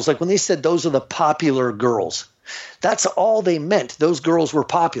girls. Like when they said those are the popular girls, that's all they meant. Those girls were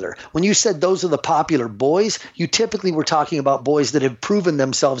popular. When you said those are the popular boys, you typically were talking about boys that have proven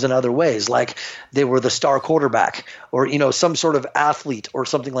themselves in other ways, like they were the star quarterback or, you know, some sort of athlete or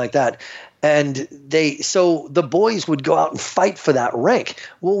something like that. And so the boys would go out and fight for that rank.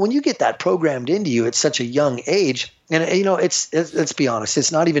 Well, when you get that programmed into you at such a young age, and you know, let's be honest,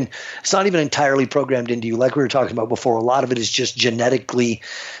 it's not even entirely programmed into you. Like we were talking about before, a lot of it is just genetically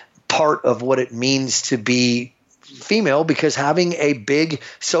part of what it means to be female, because having a big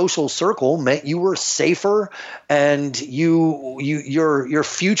social circle meant you were safer and your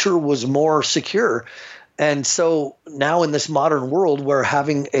future was more secure. And so now in this modern world where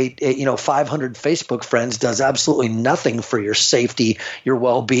having a 500 Facebook friends does absolutely nothing for your safety, your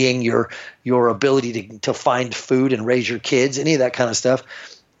well-being, your ability to find food and raise your kids, any of that kind of stuff,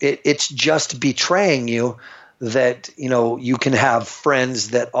 it's just betraying you that, you know, you can have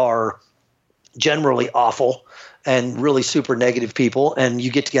friends that are generally awful and really super negative people, and you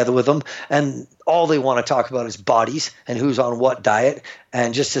get together with them and all they want to talk about is bodies and who's on what diet,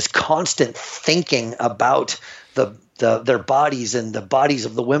 and just this constant thinking about their bodies and the bodies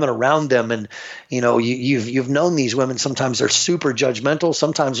of the women around them. And, you know, you've known these women, sometimes they're super judgmental,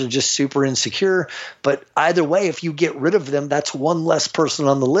 sometimes they're just super insecure, but either way, if you get rid of them, that's one less person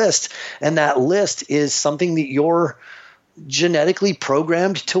on the list. And that list is something that you're genetically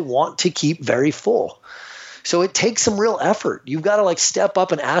programmed to want to keep very full. So it takes some real effort. You've got to like step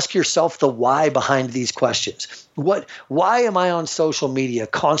up and ask yourself the why behind these questions. Why am I on social media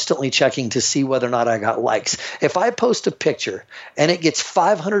constantly checking to see whether or not I got likes? If I post a picture and it gets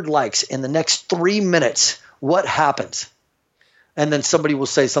 500 likes in the next 3 minutes, what happens? And then somebody will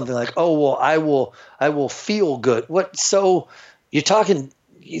say something like, "Oh, well, I will feel good." What? So you're talking,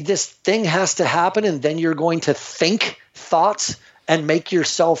 this thing has to happen, and then you're going to think thoughts and make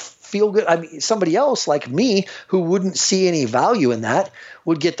yourself feel good. I mean, somebody else like me who wouldn't see any value in that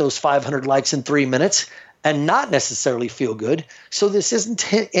would get those 500 likes in 3 minutes and not necessarily feel good. So this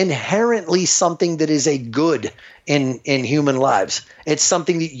isn't inherently something that is a good in human lives. It's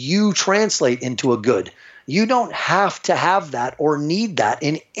something that you translate into a good. You don't have to have that or need that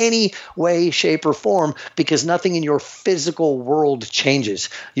in any way, shape, or form, because nothing in your physical world changes.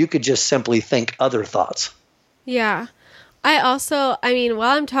 You could just simply think other thoughts. Yeah. I mean,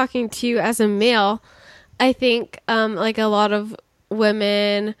 while I'm talking to you as a male, I think like a lot of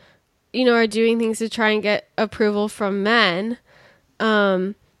women, you know, are doing things to try and get approval from men.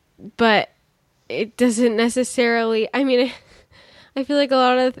 But it doesn't necessarily, I mean, I feel like a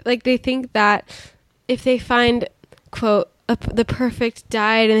lot of, like, they think that if they find, quote, the perfect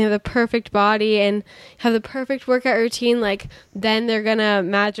diet and they have the perfect body and have the perfect workout routine, like, then they're gonna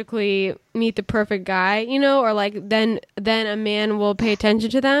magically meet the perfect guy, you know, or like then a man will pay attention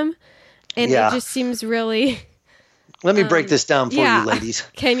to them. And it just seems really... Let me break this down for you, ladies.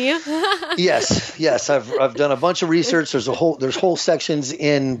 Can you? Yes. I've done a bunch of research. There's whole sections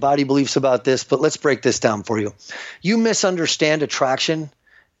in Body Beliefs about this, but let's break this down for you. You misunderstand attraction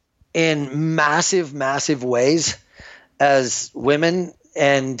in massive, massive ways as women,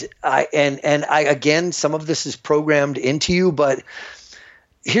 and I again, some of this is programmed into you, but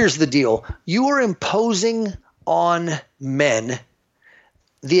here's the deal. You are imposing on men,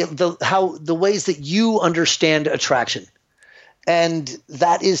 the ways that you understand attraction. And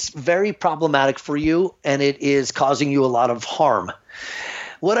that is very problematic for you, and it is causing you a lot of harm.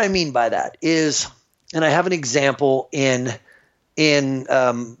 What I mean by that is, and I have an example in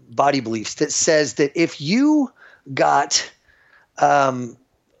Body Beliefs that says that if you got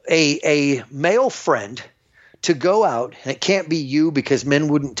a male friend to go out, and it can't be you because men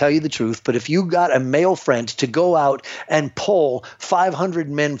wouldn't tell you the truth, but if you got a male friend to go out and poll 500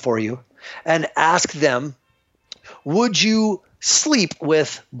 men for you and ask them, would you sleep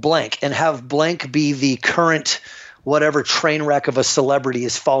with blank, and have blank be the current whatever train wreck of a celebrity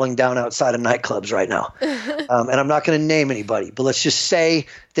is falling down outside of nightclubs right now. And I'm not going to name anybody, but let's just say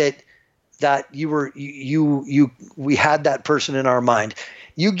that we had that person in our mind.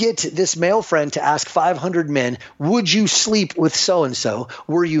 You get this male friend to ask 500 men, would you sleep with so-and-so?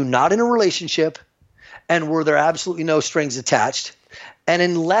 Were you not in a relationship, and were there absolutely no strings attached? And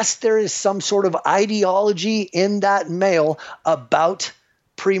unless there is some sort of ideology in that male about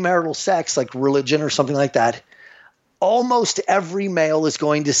premarital sex, like religion or something like that, almost every male is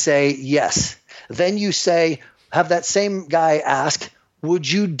going to say yes. Then you say, have that same guy ask, would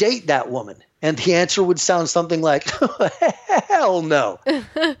you date that woman? And the answer would sound something like, hell no.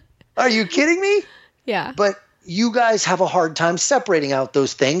 Are you kidding me? Yeah. But you guys have a hard time separating out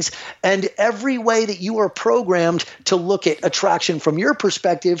those things. And every way that you are programmed to look at attraction from your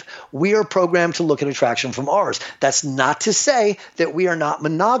perspective, we are programmed to look at attraction from ours. That's not to say that we are not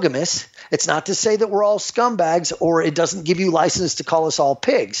monogamous. It's not to say that we're all scumbags, or it doesn't give you license to call us all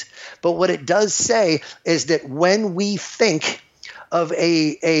pigs. But what it does say is that when we think of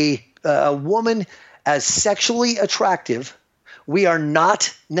a woman as sexually attractive, we are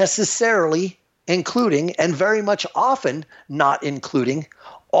not necessarily including, and very much often not including,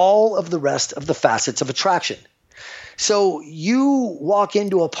 all of the rest of the facets of attraction. So you walk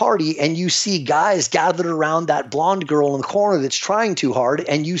into a party and you see guys gathered around that blonde girl in the corner that's trying too hard,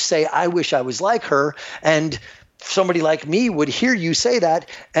 and you say, I wish I was like her. And somebody like me would hear you say that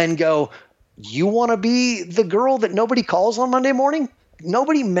and go, you want to be the girl that nobody calls on Monday morning?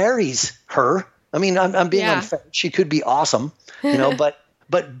 Nobody marries her. I mean, I'm being unfair. She could be awesome,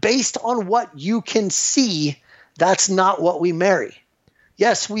 but based on what you can see, that's not what we marry.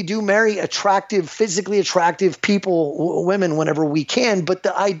 Yes, we do marry attractive, physically attractive people, women, whenever we can, but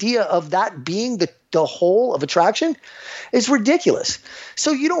the idea of that being the whole of attraction is ridiculous.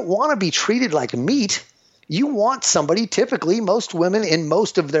 So you don't want to be treated like meat. You want somebody, typically most women in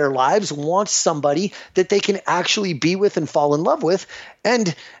most of their lives want somebody that they can actually be with and fall in love with.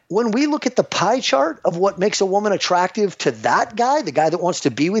 And when we look at the pie chart of what makes a woman attractive to that guy, the guy that wants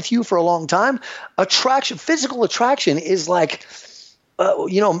to be with you for a long time, physical attraction is like,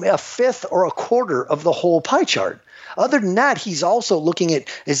 a fifth or a quarter of the whole pie chart. Other than that, he's also looking at,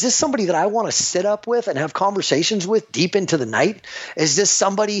 is this somebody that I want to sit up with and have conversations with deep into the night? Is this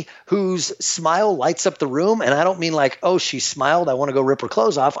somebody whose smile lights up the room? And I don't mean like, oh, she smiled, I want to go rip her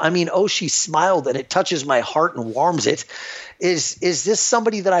clothes off. I mean, oh, she smiled and it touches my heart and warms it. Is this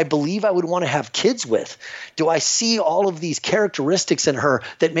somebody that I believe I would want to have kids with? Do I see all of these characteristics in her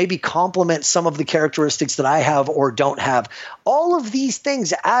that maybe complement some of the characteristics that I have or don't have? All of these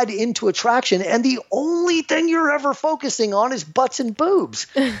things add into attraction, and the only thing you're ever focusing on is butts and boobs.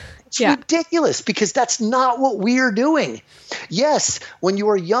 It's ridiculous, because that's not what we're doing. Yes, when you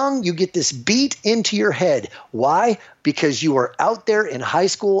are young, you get this beat into your head. Why? Because you are out there in high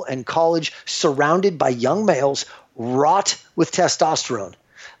school and college surrounded by young males wrought with testosterone.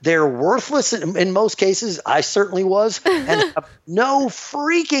 They're worthless in most cases. I certainly was, and have no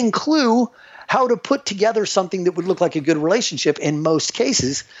freaking clue how to put together something that would look like a good relationship in most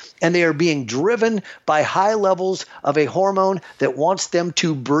cases. And they are being driven by high levels of a hormone that wants them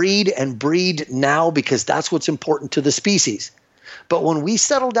to breed and breed now, because that's what's important to the species. But when we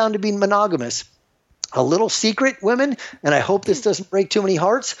settle down to being monogamous, a little secret, women, and I hope this doesn't break too many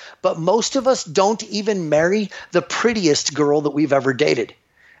hearts, but most of us don't even marry the prettiest girl that we've ever dated.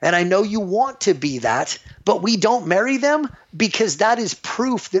 And I know you want to be that, but we don't marry them because that is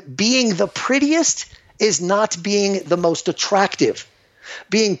proof that being the prettiest is not being the most attractive.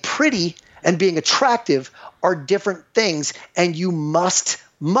 Being pretty and being attractive are different things, and you must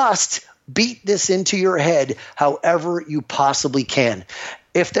beat this into your head however you possibly can.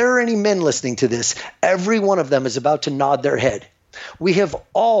 If there are any men listening to this, every one of them is about to nod their head. We have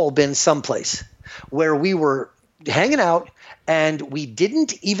all been someplace where we were hanging out and we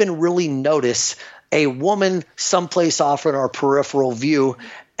didn't even really notice a woman someplace off in our peripheral view,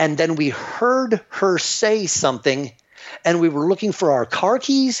 and then we heard her say something, and we were looking for our car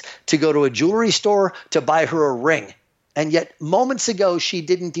keys to go to a jewelry store to buy her a ring. And yet moments ago, she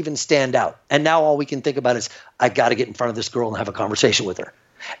didn't even stand out. And now all we can think about is, I got to get in front of this girl and have a conversation with her.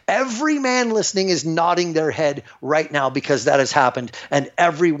 Every man listening is nodding their head right now because that has happened. And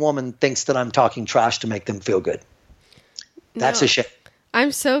every woman thinks that I'm talking trash to make them feel good. That's a shame.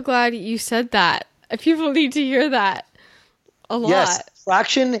 I'm so glad you said that. People need to hear that a lot. Yes,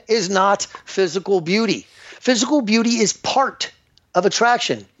 attraction is not physical beauty. Physical beauty is part of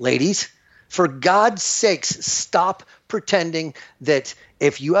attraction, ladies. For God's sakes, stop pretending that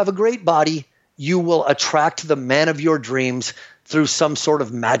if you have a great body, you will attract the man of your dreams through some sort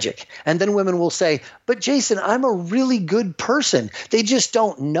of magic. And then women will say, but Jason, I'm a really good person. They just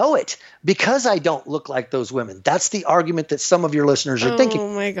don't know it because I don't look like those women. That's the argument that some of your listeners are thinking.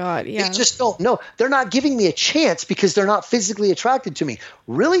 Oh my God, yeah. They just don't know. They're not giving me a chance because they're not physically attracted to me.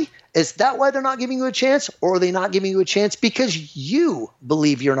 Really? Is that why they're not giving you a chance? Or are they not giving you a chance because you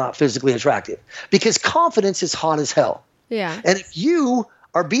believe you're not physically attractive? Because confidence is hot as hell. Yeah. And if you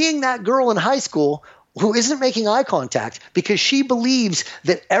are being that girl in high school who isn't making eye contact because she believes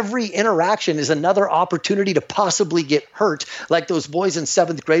that every interaction is another opportunity to possibly get hurt, like those boys in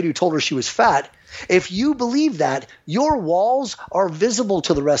 7th grade who told her she was fat. If you believe that, your walls are visible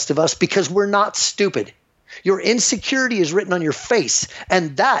to the rest of us because we're not stupid. Your insecurity is written on your face,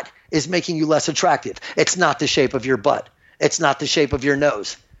 and that is making you less attractive. It's not the shape of your butt. It's not the shape of your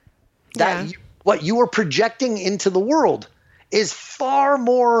nose. What you are projecting into the world is far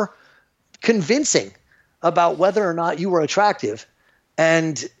more convincing about whether or not you are attractive.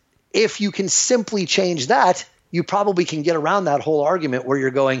 And if you can simply change that, you probably can get around that whole argument where you're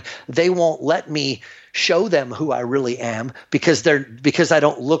going, they won't let me show them who I really am because I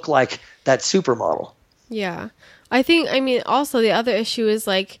don't look like that supermodel. Yeah. Also the other issue is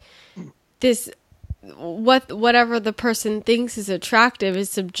like this, whatever the person thinks is attractive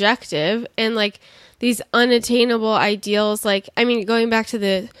is subjective, and like these unattainable ideals, going back to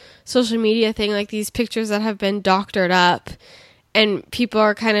the social media thing, like these pictures that have been doctored up and people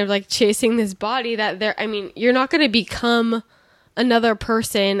are kind of like chasing this body that you're not going to become another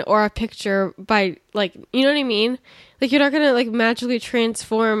person or a picture by you know what I mean? Like you're not going to like magically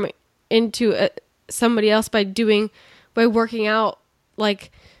transform into somebody else by working out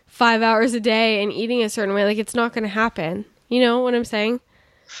like 5 hours a day and eating a certain way. Like it's not going to happen. You know what I'm saying?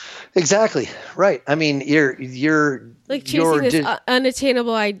 Exactly. Right. I mean, you're like chasing this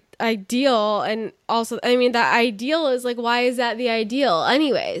unattainable ideal. And also, that ideal is like, why is that the ideal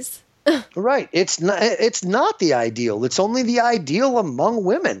anyways? Right. It's not the ideal. It's only the ideal among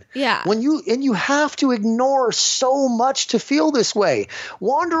women. Yeah. You have to ignore so much to feel this way.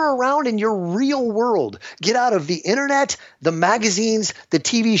 Wander around in your real world. Get out of the internet, the magazines, the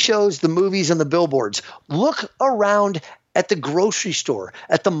TV shows, the movies, and the billboards. Look around at the grocery store,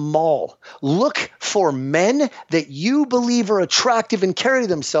 at the mall. Look for men that you believe are attractive and carry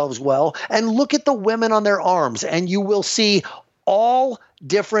themselves well, and look at the women on their arms, and you will see all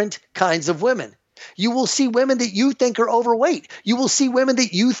different kinds of women. You will see women that you think are overweight. You will see women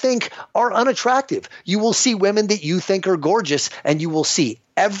that you think are unattractive. You will see women that you think are gorgeous, and you will see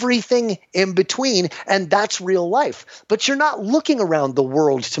everything in between, and that's real life. But you're not looking around the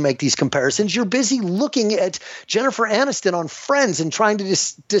world to make these comparisons. You're busy looking at Jennifer Aniston on Friends and trying to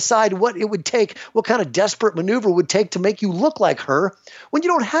decide what it would take, what kind of desperate maneuver would take to make you look like her, when you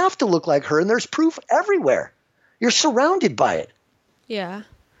don't have to look like her, and there's proof everywhere. You're surrounded by it. Yeah.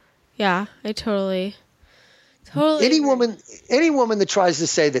 Yeah, I totally Any woman that tries to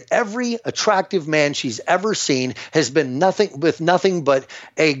say that every attractive man she's ever seen has been nothing but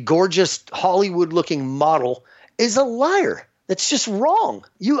a gorgeous Hollywood-looking model is a liar. That's just wrong.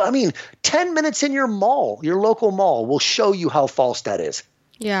 10 minutes in your local mall will show you how false that is.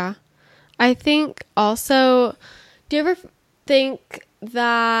 Yeah. I think also, do you ever think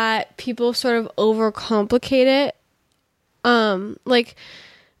that people sort of overcomplicate it?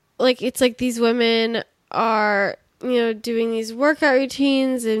 Like it's like these women are, doing these workout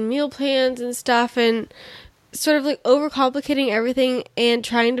routines and meal plans and stuff, and sort of like overcomplicating everything and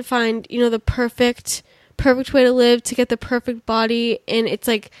trying to find, the perfect way to live to get the perfect body. And it's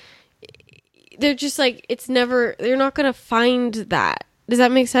like, they're just like, they're not going to find that. Does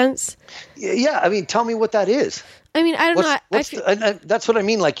that make sense? Yeah. Tell me what that is. I don't know. That's what I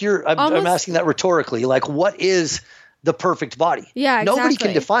mean. Like I'm asking that rhetorically. Like, what is the perfect body? Yeah, exactly. Nobody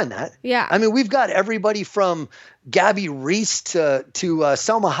can define that. Yeah. We've got everybody from Gabby Reese to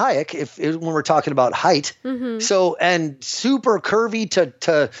Selma Hayek when we're talking about height. Mm-hmm. So, and super curvy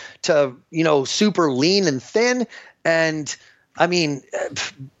to super lean and thin. And I mean,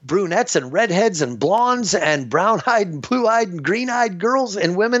 brunettes and redheads and blondes and brown-eyed and blue-eyed and green-eyed girls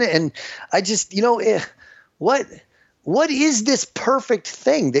and women. And I just, what is this perfect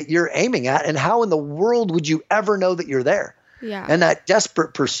thing that you're aiming at, and how in the world would you ever know that you're there? Yeah. And that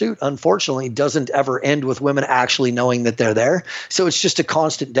desperate pursuit, unfortunately, doesn't ever end with women actually knowing that they're there. So it's just a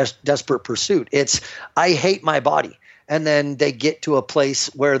constant desperate pursuit. It's, I hate my body. And then they get to a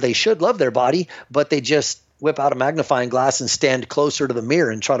place where they should love their body, but they just whip out a magnifying glass and stand closer to the mirror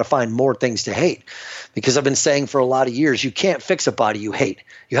and try to find more things to hate. Because I've been saying for a lot of years, you can't fix a body you hate.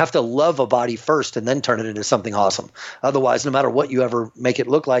 You have to love a body first and then turn it into something awesome. Otherwise, no matter what you ever make it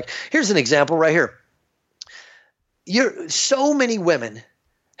look like. Here's an example right here. So many women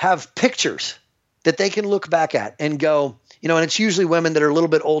have pictures that they can look back at and go, and it's usually women that are a little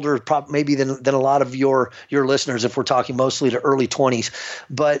bit older, maybe than a lot of your listeners, if we're talking mostly to early 20s.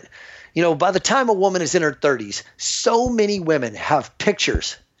 But, by the time a woman is in her 30s, so many women have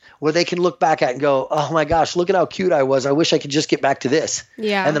pictures where they can look back at and go, oh my gosh, look at how cute I was. I wish I could just get back to this.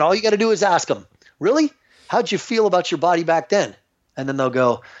 Yeah. And then all you got to do is ask them, really? How'd you feel about your body back then? And then they'll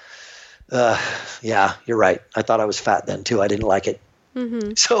go, yeah, you're right. I thought I was fat then too. I didn't like it.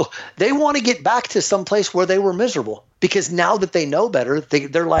 Mm-hmm. So they want to get back to some place where they were miserable, because now that they know better,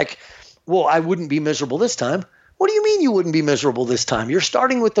 they're like, well, I wouldn't be miserable this time. What do you mean you wouldn't be miserable this time? You're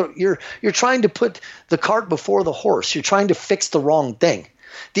starting with you're trying to put the cart before the horse. You're trying to fix the wrong thing.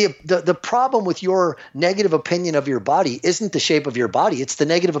 The problem with your negative opinion of your body isn't the shape of your body. It's the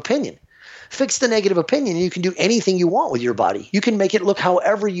negative opinion. Fix the negative opinion, and you can do anything you want with your body. You can make it look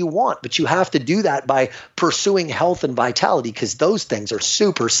however you want, but you have to do that by pursuing health and vitality, because those things are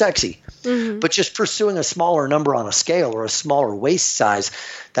super sexy. Mm-hmm. But just pursuing a smaller number on a scale or a smaller waist size,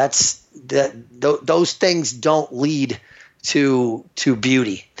 those things don't lead to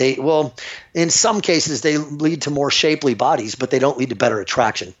beauty. In some cases, they lead to more shapely bodies, but they don't lead to better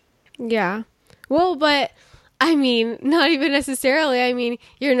attraction. Yeah. Well, but I mean, not even necessarily. I mean,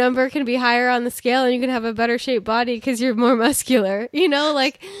 your number can be higher on the scale and you can have a better shaped body because you're more muscular,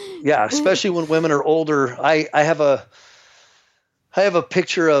 Yeah, especially when women are older. I have a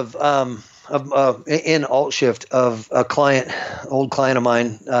picture of in Alt Shift of a old client of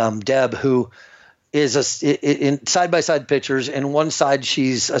mine, Deb, who is in side-by-side pictures. And one side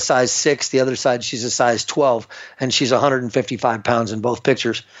she's a size 6, the other side she's a size 12, and she's 155 pounds in both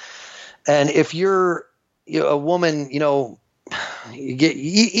pictures. And if you're a woman, you get,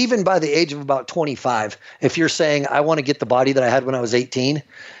 even by the age of about 25, if you're saying, I want to get the body that I had when I was 18,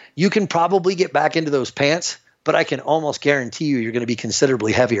 you can probably get back into those pants, but I can almost guarantee you're going to be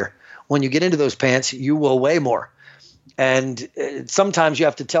considerably heavier. When you get into those pants, you will weigh more. And sometimes you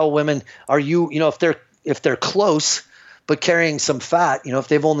have to tell women, if they're close, but carrying some fat, if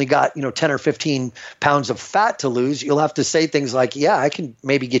they've only got, 10 or 15 pounds of fat to lose, you'll have to say things like, yeah, I can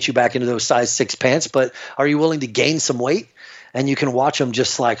maybe get you back into those size 6 pants, but are you willing to gain some weight? And you can watch them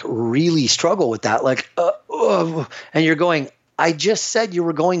just like really struggle with that. Like, and you're going, I just said you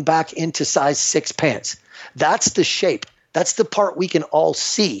were going back into size 6 pants. That's the shape. That's the part we can all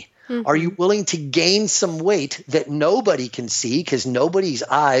see. Mm-hmm. Are you willing to gain some weight that nobody can see, because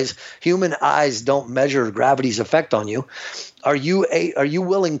human eyes don't measure gravity's effect on you? Are you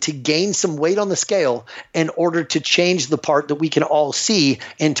willing to gain some weight on the scale in order to change the part that we can all see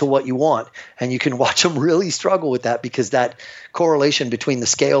into what you want? And you can watch them really struggle with that, because that correlation between the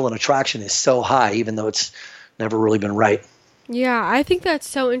scale and attraction is so high, even though it's never really been right. Yeah, I think that's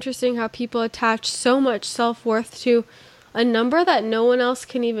so interesting how people attach so much self-worth to a number that no one else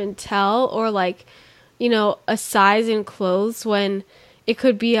can even tell, or a size in clothes, when it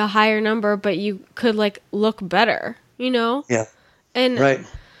could be a higher number, but you could look better, Yeah. And right.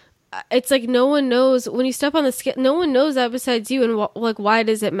 It's like no one knows when you step on the scale. No one knows that besides you, and why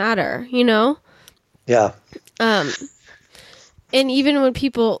does it matter? Yeah. And even when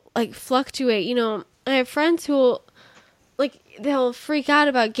people fluctuate, I have friends who they'll freak out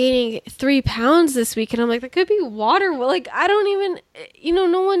about gaining 3 pounds this week, and I'm like, that could be water. I don't even,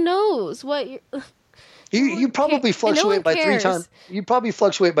 no one knows what you're. You probably fluctuate by 3 times. You probably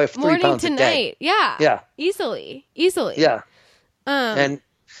fluctuate by 3 Morning pounds to a day. night. Yeah. Yeah. Easily. Yeah. And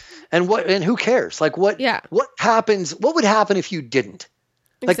who cares? Yeah. What happens? What would happen if you didn't?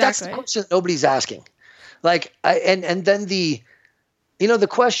 That's the question that nobody's asking. And then the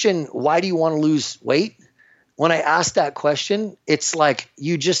question, why do you want to lose weight? When I ask that question, it's like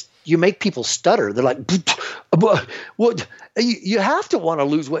you make people stutter. They're like, what? You have to want to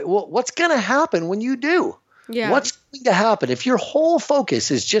lose weight. Well, what's going to happen when you do? Yeah. What's going to happen if your whole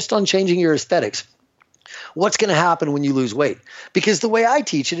focus is just on changing your aesthetics? What's going to happen when you lose weight? Because the way I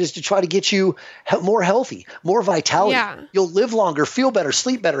teach it is to try to get you more healthy, more vitality. Yeah. You'll live longer, feel better,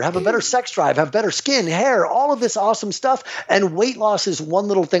 sleep better, have a better sex drive, have better skin, hair, all of this awesome stuff. And weight loss is one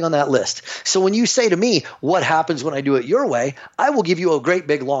little thing on that list. So when you say to me, what happens when I do it your way? I will give you a great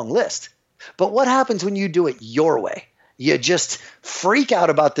big long list. But what happens when you do it your way? You just freak out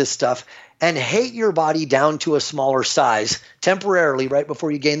about this stuff and hate your body down to a smaller size temporarily right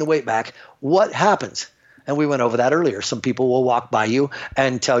before you gain the weight back. What happens? And we went over that earlier. Some people will walk by you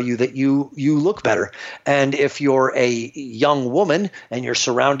and tell you that you look better. And if you're a young woman and you're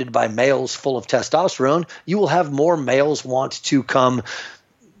surrounded by males full of testosterone, you will have more males want to come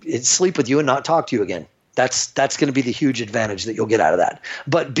sleep with you and not talk to you again. That's going to be the huge advantage that you'll get out of that.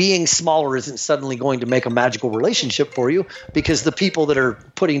 But being smaller isn't suddenly going to make a magical relationship for you, because the people that are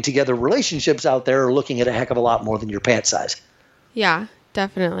putting together relationships out there are looking at a heck of a lot more than your pant size. Yeah,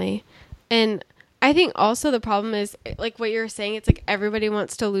 definitely. And I think also the problem is, like what you're saying, it's like everybody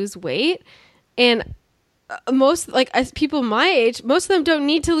wants to lose weight. And most, like as people my age, most of them don't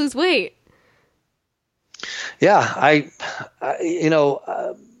need to lose weight. Yeah,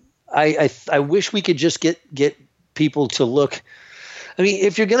 I wish we could just get people to look. I mean,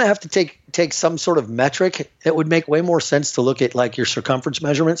 if you're going to have to take some sort of metric, it would make way more sense to look at like your circumference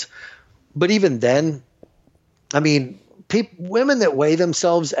measurements. But even then, I mean, women that weigh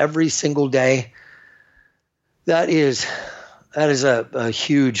themselves every single day, that is a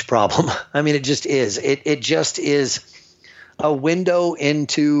huge problem. I mean, it just is. It just is a window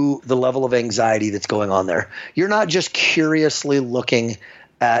into the level of anxiety that's going on there. You're not just curiously looking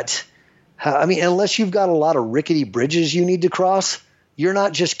at how, I mean, unless you've got a lot of rickety bridges you need to cross, you're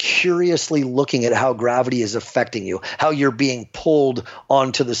not just curiously looking at how gravity is affecting you, how you're being pulled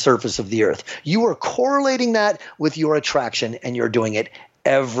onto the surface of the earth. You are correlating that with your attraction, and you're doing it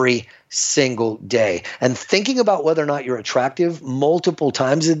every single day. And thinking about whether or not you're attractive multiple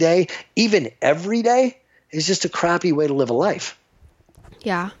times a day, even every day, is just a crappy way to live a life.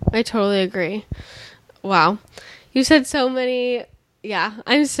 Yeah, I totally agree. Wow. You said so many. Yeah,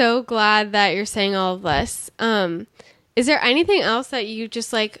 I'm so glad that you're saying all of this. Is there anything else that you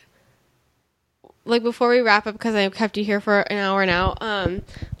just like before we wrap up, because I kept you here for an hour now,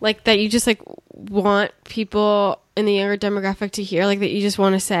 like that you just like want people in the younger demographic to hear, like that you just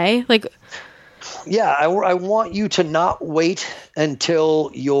want to say? Like, yeah, I want you to not wait until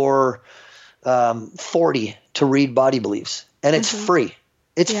you're 40 to read Body Beliefs, and it's free.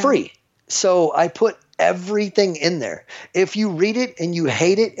 It's free. So I put everything in there. If you read it and you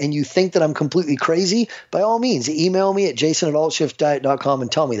hate it and you think that I'm completely crazy, by all means, email me at jason@altshiftdiet.com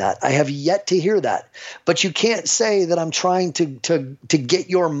and tell me that. I have yet to hear that. But you can't say that I'm trying to get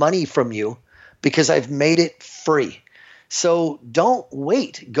your money from you, because I've made it free. So don't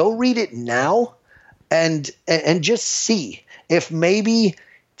wait. Go read it now and just see if maybe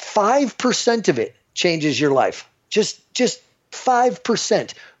 5% of it changes your life. Just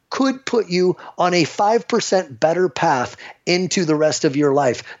 5% could put you on a 5% better path into the rest of your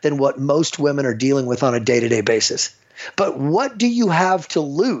life than what most women are dealing with on a day-to-day basis. But what do you have to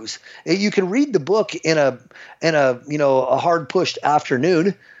lose? You can read the book in a hard-pushed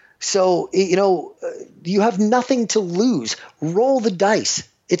afternoon. So, you have nothing to lose. Roll the dice.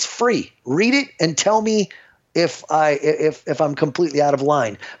 It's free. Read it and tell me if I'm completely out of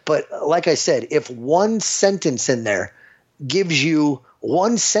line. But like I said, if one sentence in there gives you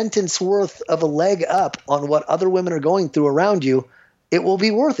one sentence worth of a leg up on what other women are going through around you, it will be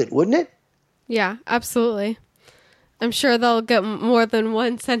worth it, wouldn't it? Yeah, absolutely. I'm sure they'll get more than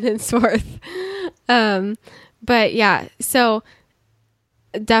one sentence worth. But yeah, so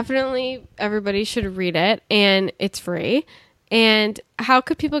definitely everybody should read it, and it's free. And how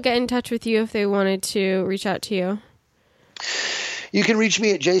could people get in touch with you if they wanted to reach out to you? You can reach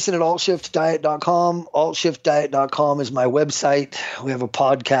me at jason@altshiftdiet.com. Altshiftdiet.com is my website. We have a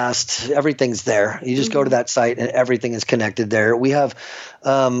podcast. Everything's there. You just go to that site and everything is connected there. We have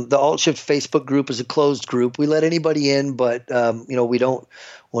the AltShift Facebook group is a closed group. We let anybody in, but we don't.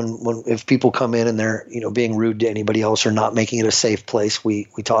 If people come in and they're being rude to anybody else or not making it a safe place, we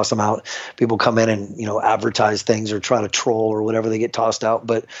toss them out. People come in and advertise things or try to troll or whatever, they get tossed out.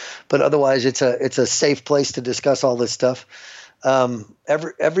 But otherwise, it's a safe place to discuss all this stuff.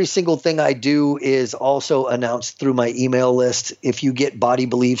 Every single thing I do is also announced through my email list. If you get Body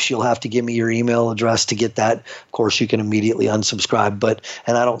Beliefs, you'll have to give me your email address to get that. Of course, you can immediately unsubscribe,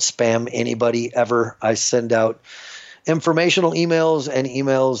 and I don't spam anybody ever. I send out informational emails and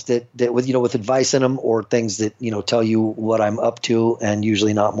emails that with advice in them, or things that tell you what I'm up to, and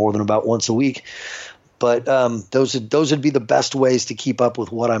usually not more than about once a week. But those would be the best ways to keep up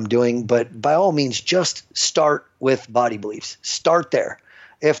with what I'm doing. But by all means, just start with Body Beliefs. Start there.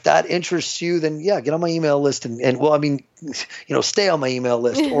 If that interests you, then yeah, get on my email list and well, I mean, stay on my email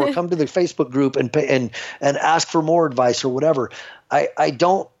list or come to the Facebook group and ask for more advice or whatever. I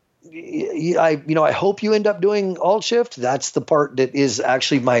hope you end up doing Alt Shift. That's the part that is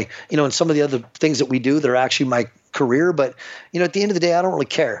actually my, and some of the other things that we do, they're actually my career. But, at the end of the day, I don't really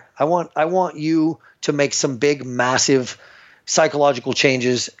care. I want you to make some big, massive psychological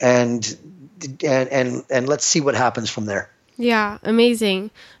changes and let's see what happens from there. Yeah,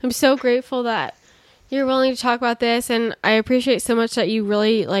 amazing. I'm so grateful that you're willing to talk about this, and I appreciate so much that you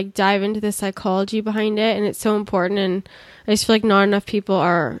really dive into the psychology behind it, and it's so important, and I just feel like not enough people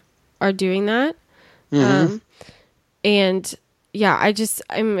are doing that. Mm-hmm. And yeah,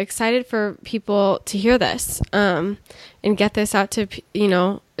 I'm excited for people to hear this and get this out to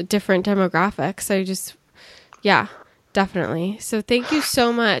different demographics. Definitely. So thank you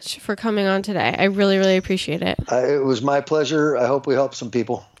so much for coming on today. I really, really appreciate it. It was my pleasure. I hope we help some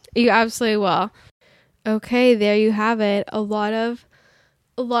people. You absolutely will. Okay, there you have it. A lot of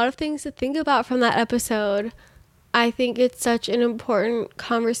things to think about from that episode. I think it's such an important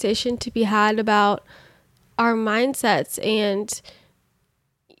conversation to be had about our mindsets, and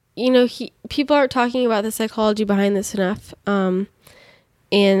people aren't talking about the psychology behind this enough.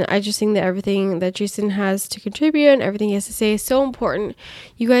 And I just think that everything that Jason has to contribute and everything he has to say is so important.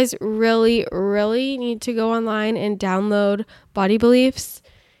 You guys really, really need to go online and download Body Beliefs.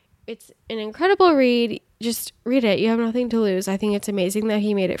 It's an incredible read. Just read it. You have nothing to lose. I think it's amazing that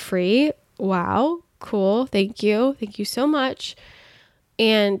he made it free. Wow. Cool. Thank you. Thank you so much.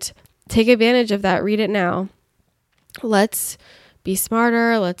 And take advantage of that. Read it now. Let's be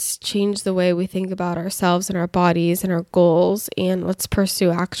smarter. Let's change the way we think about ourselves and our bodies and our goals, and let's pursue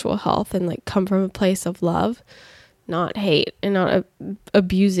actual health and come from a place of love, not hate, and not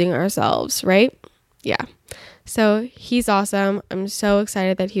abusing ourselves, right? Yeah. So he's awesome. I'm so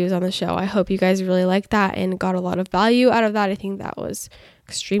excited that he was on the show. I hope you guys really liked that and got a lot of value out of that. I think that was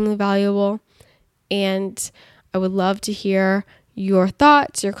extremely valuable, and I would love to hear your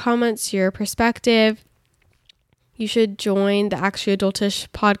thoughts, your comments, your perspective. You should join the Actually Adultish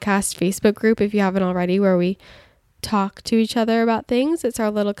podcast Facebook group if you haven't already, where we talk to each other about things. It's our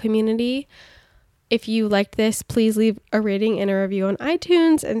little community. If you liked this, please leave a rating and a review on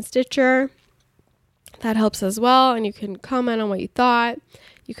iTunes and Stitcher. That helps as well. And you can comment on what you thought.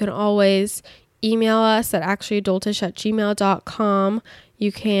 You can always email us at actuallyadultish@gmail.com.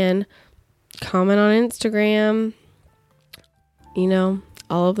 You can comment on Instagram,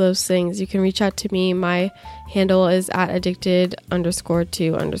 all of those things. You can reach out to me. My handle is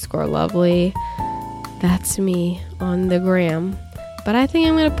 @addicted_to_lovely. That's me on the gram. But I think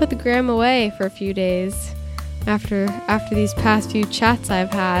I'm going to put the gram away for a few days after these past few chats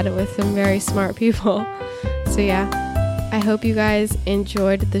I've had with some very smart people. So yeah, I hope you guys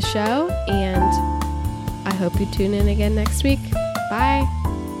enjoyed the show, and I hope you tune in again next week. Bye.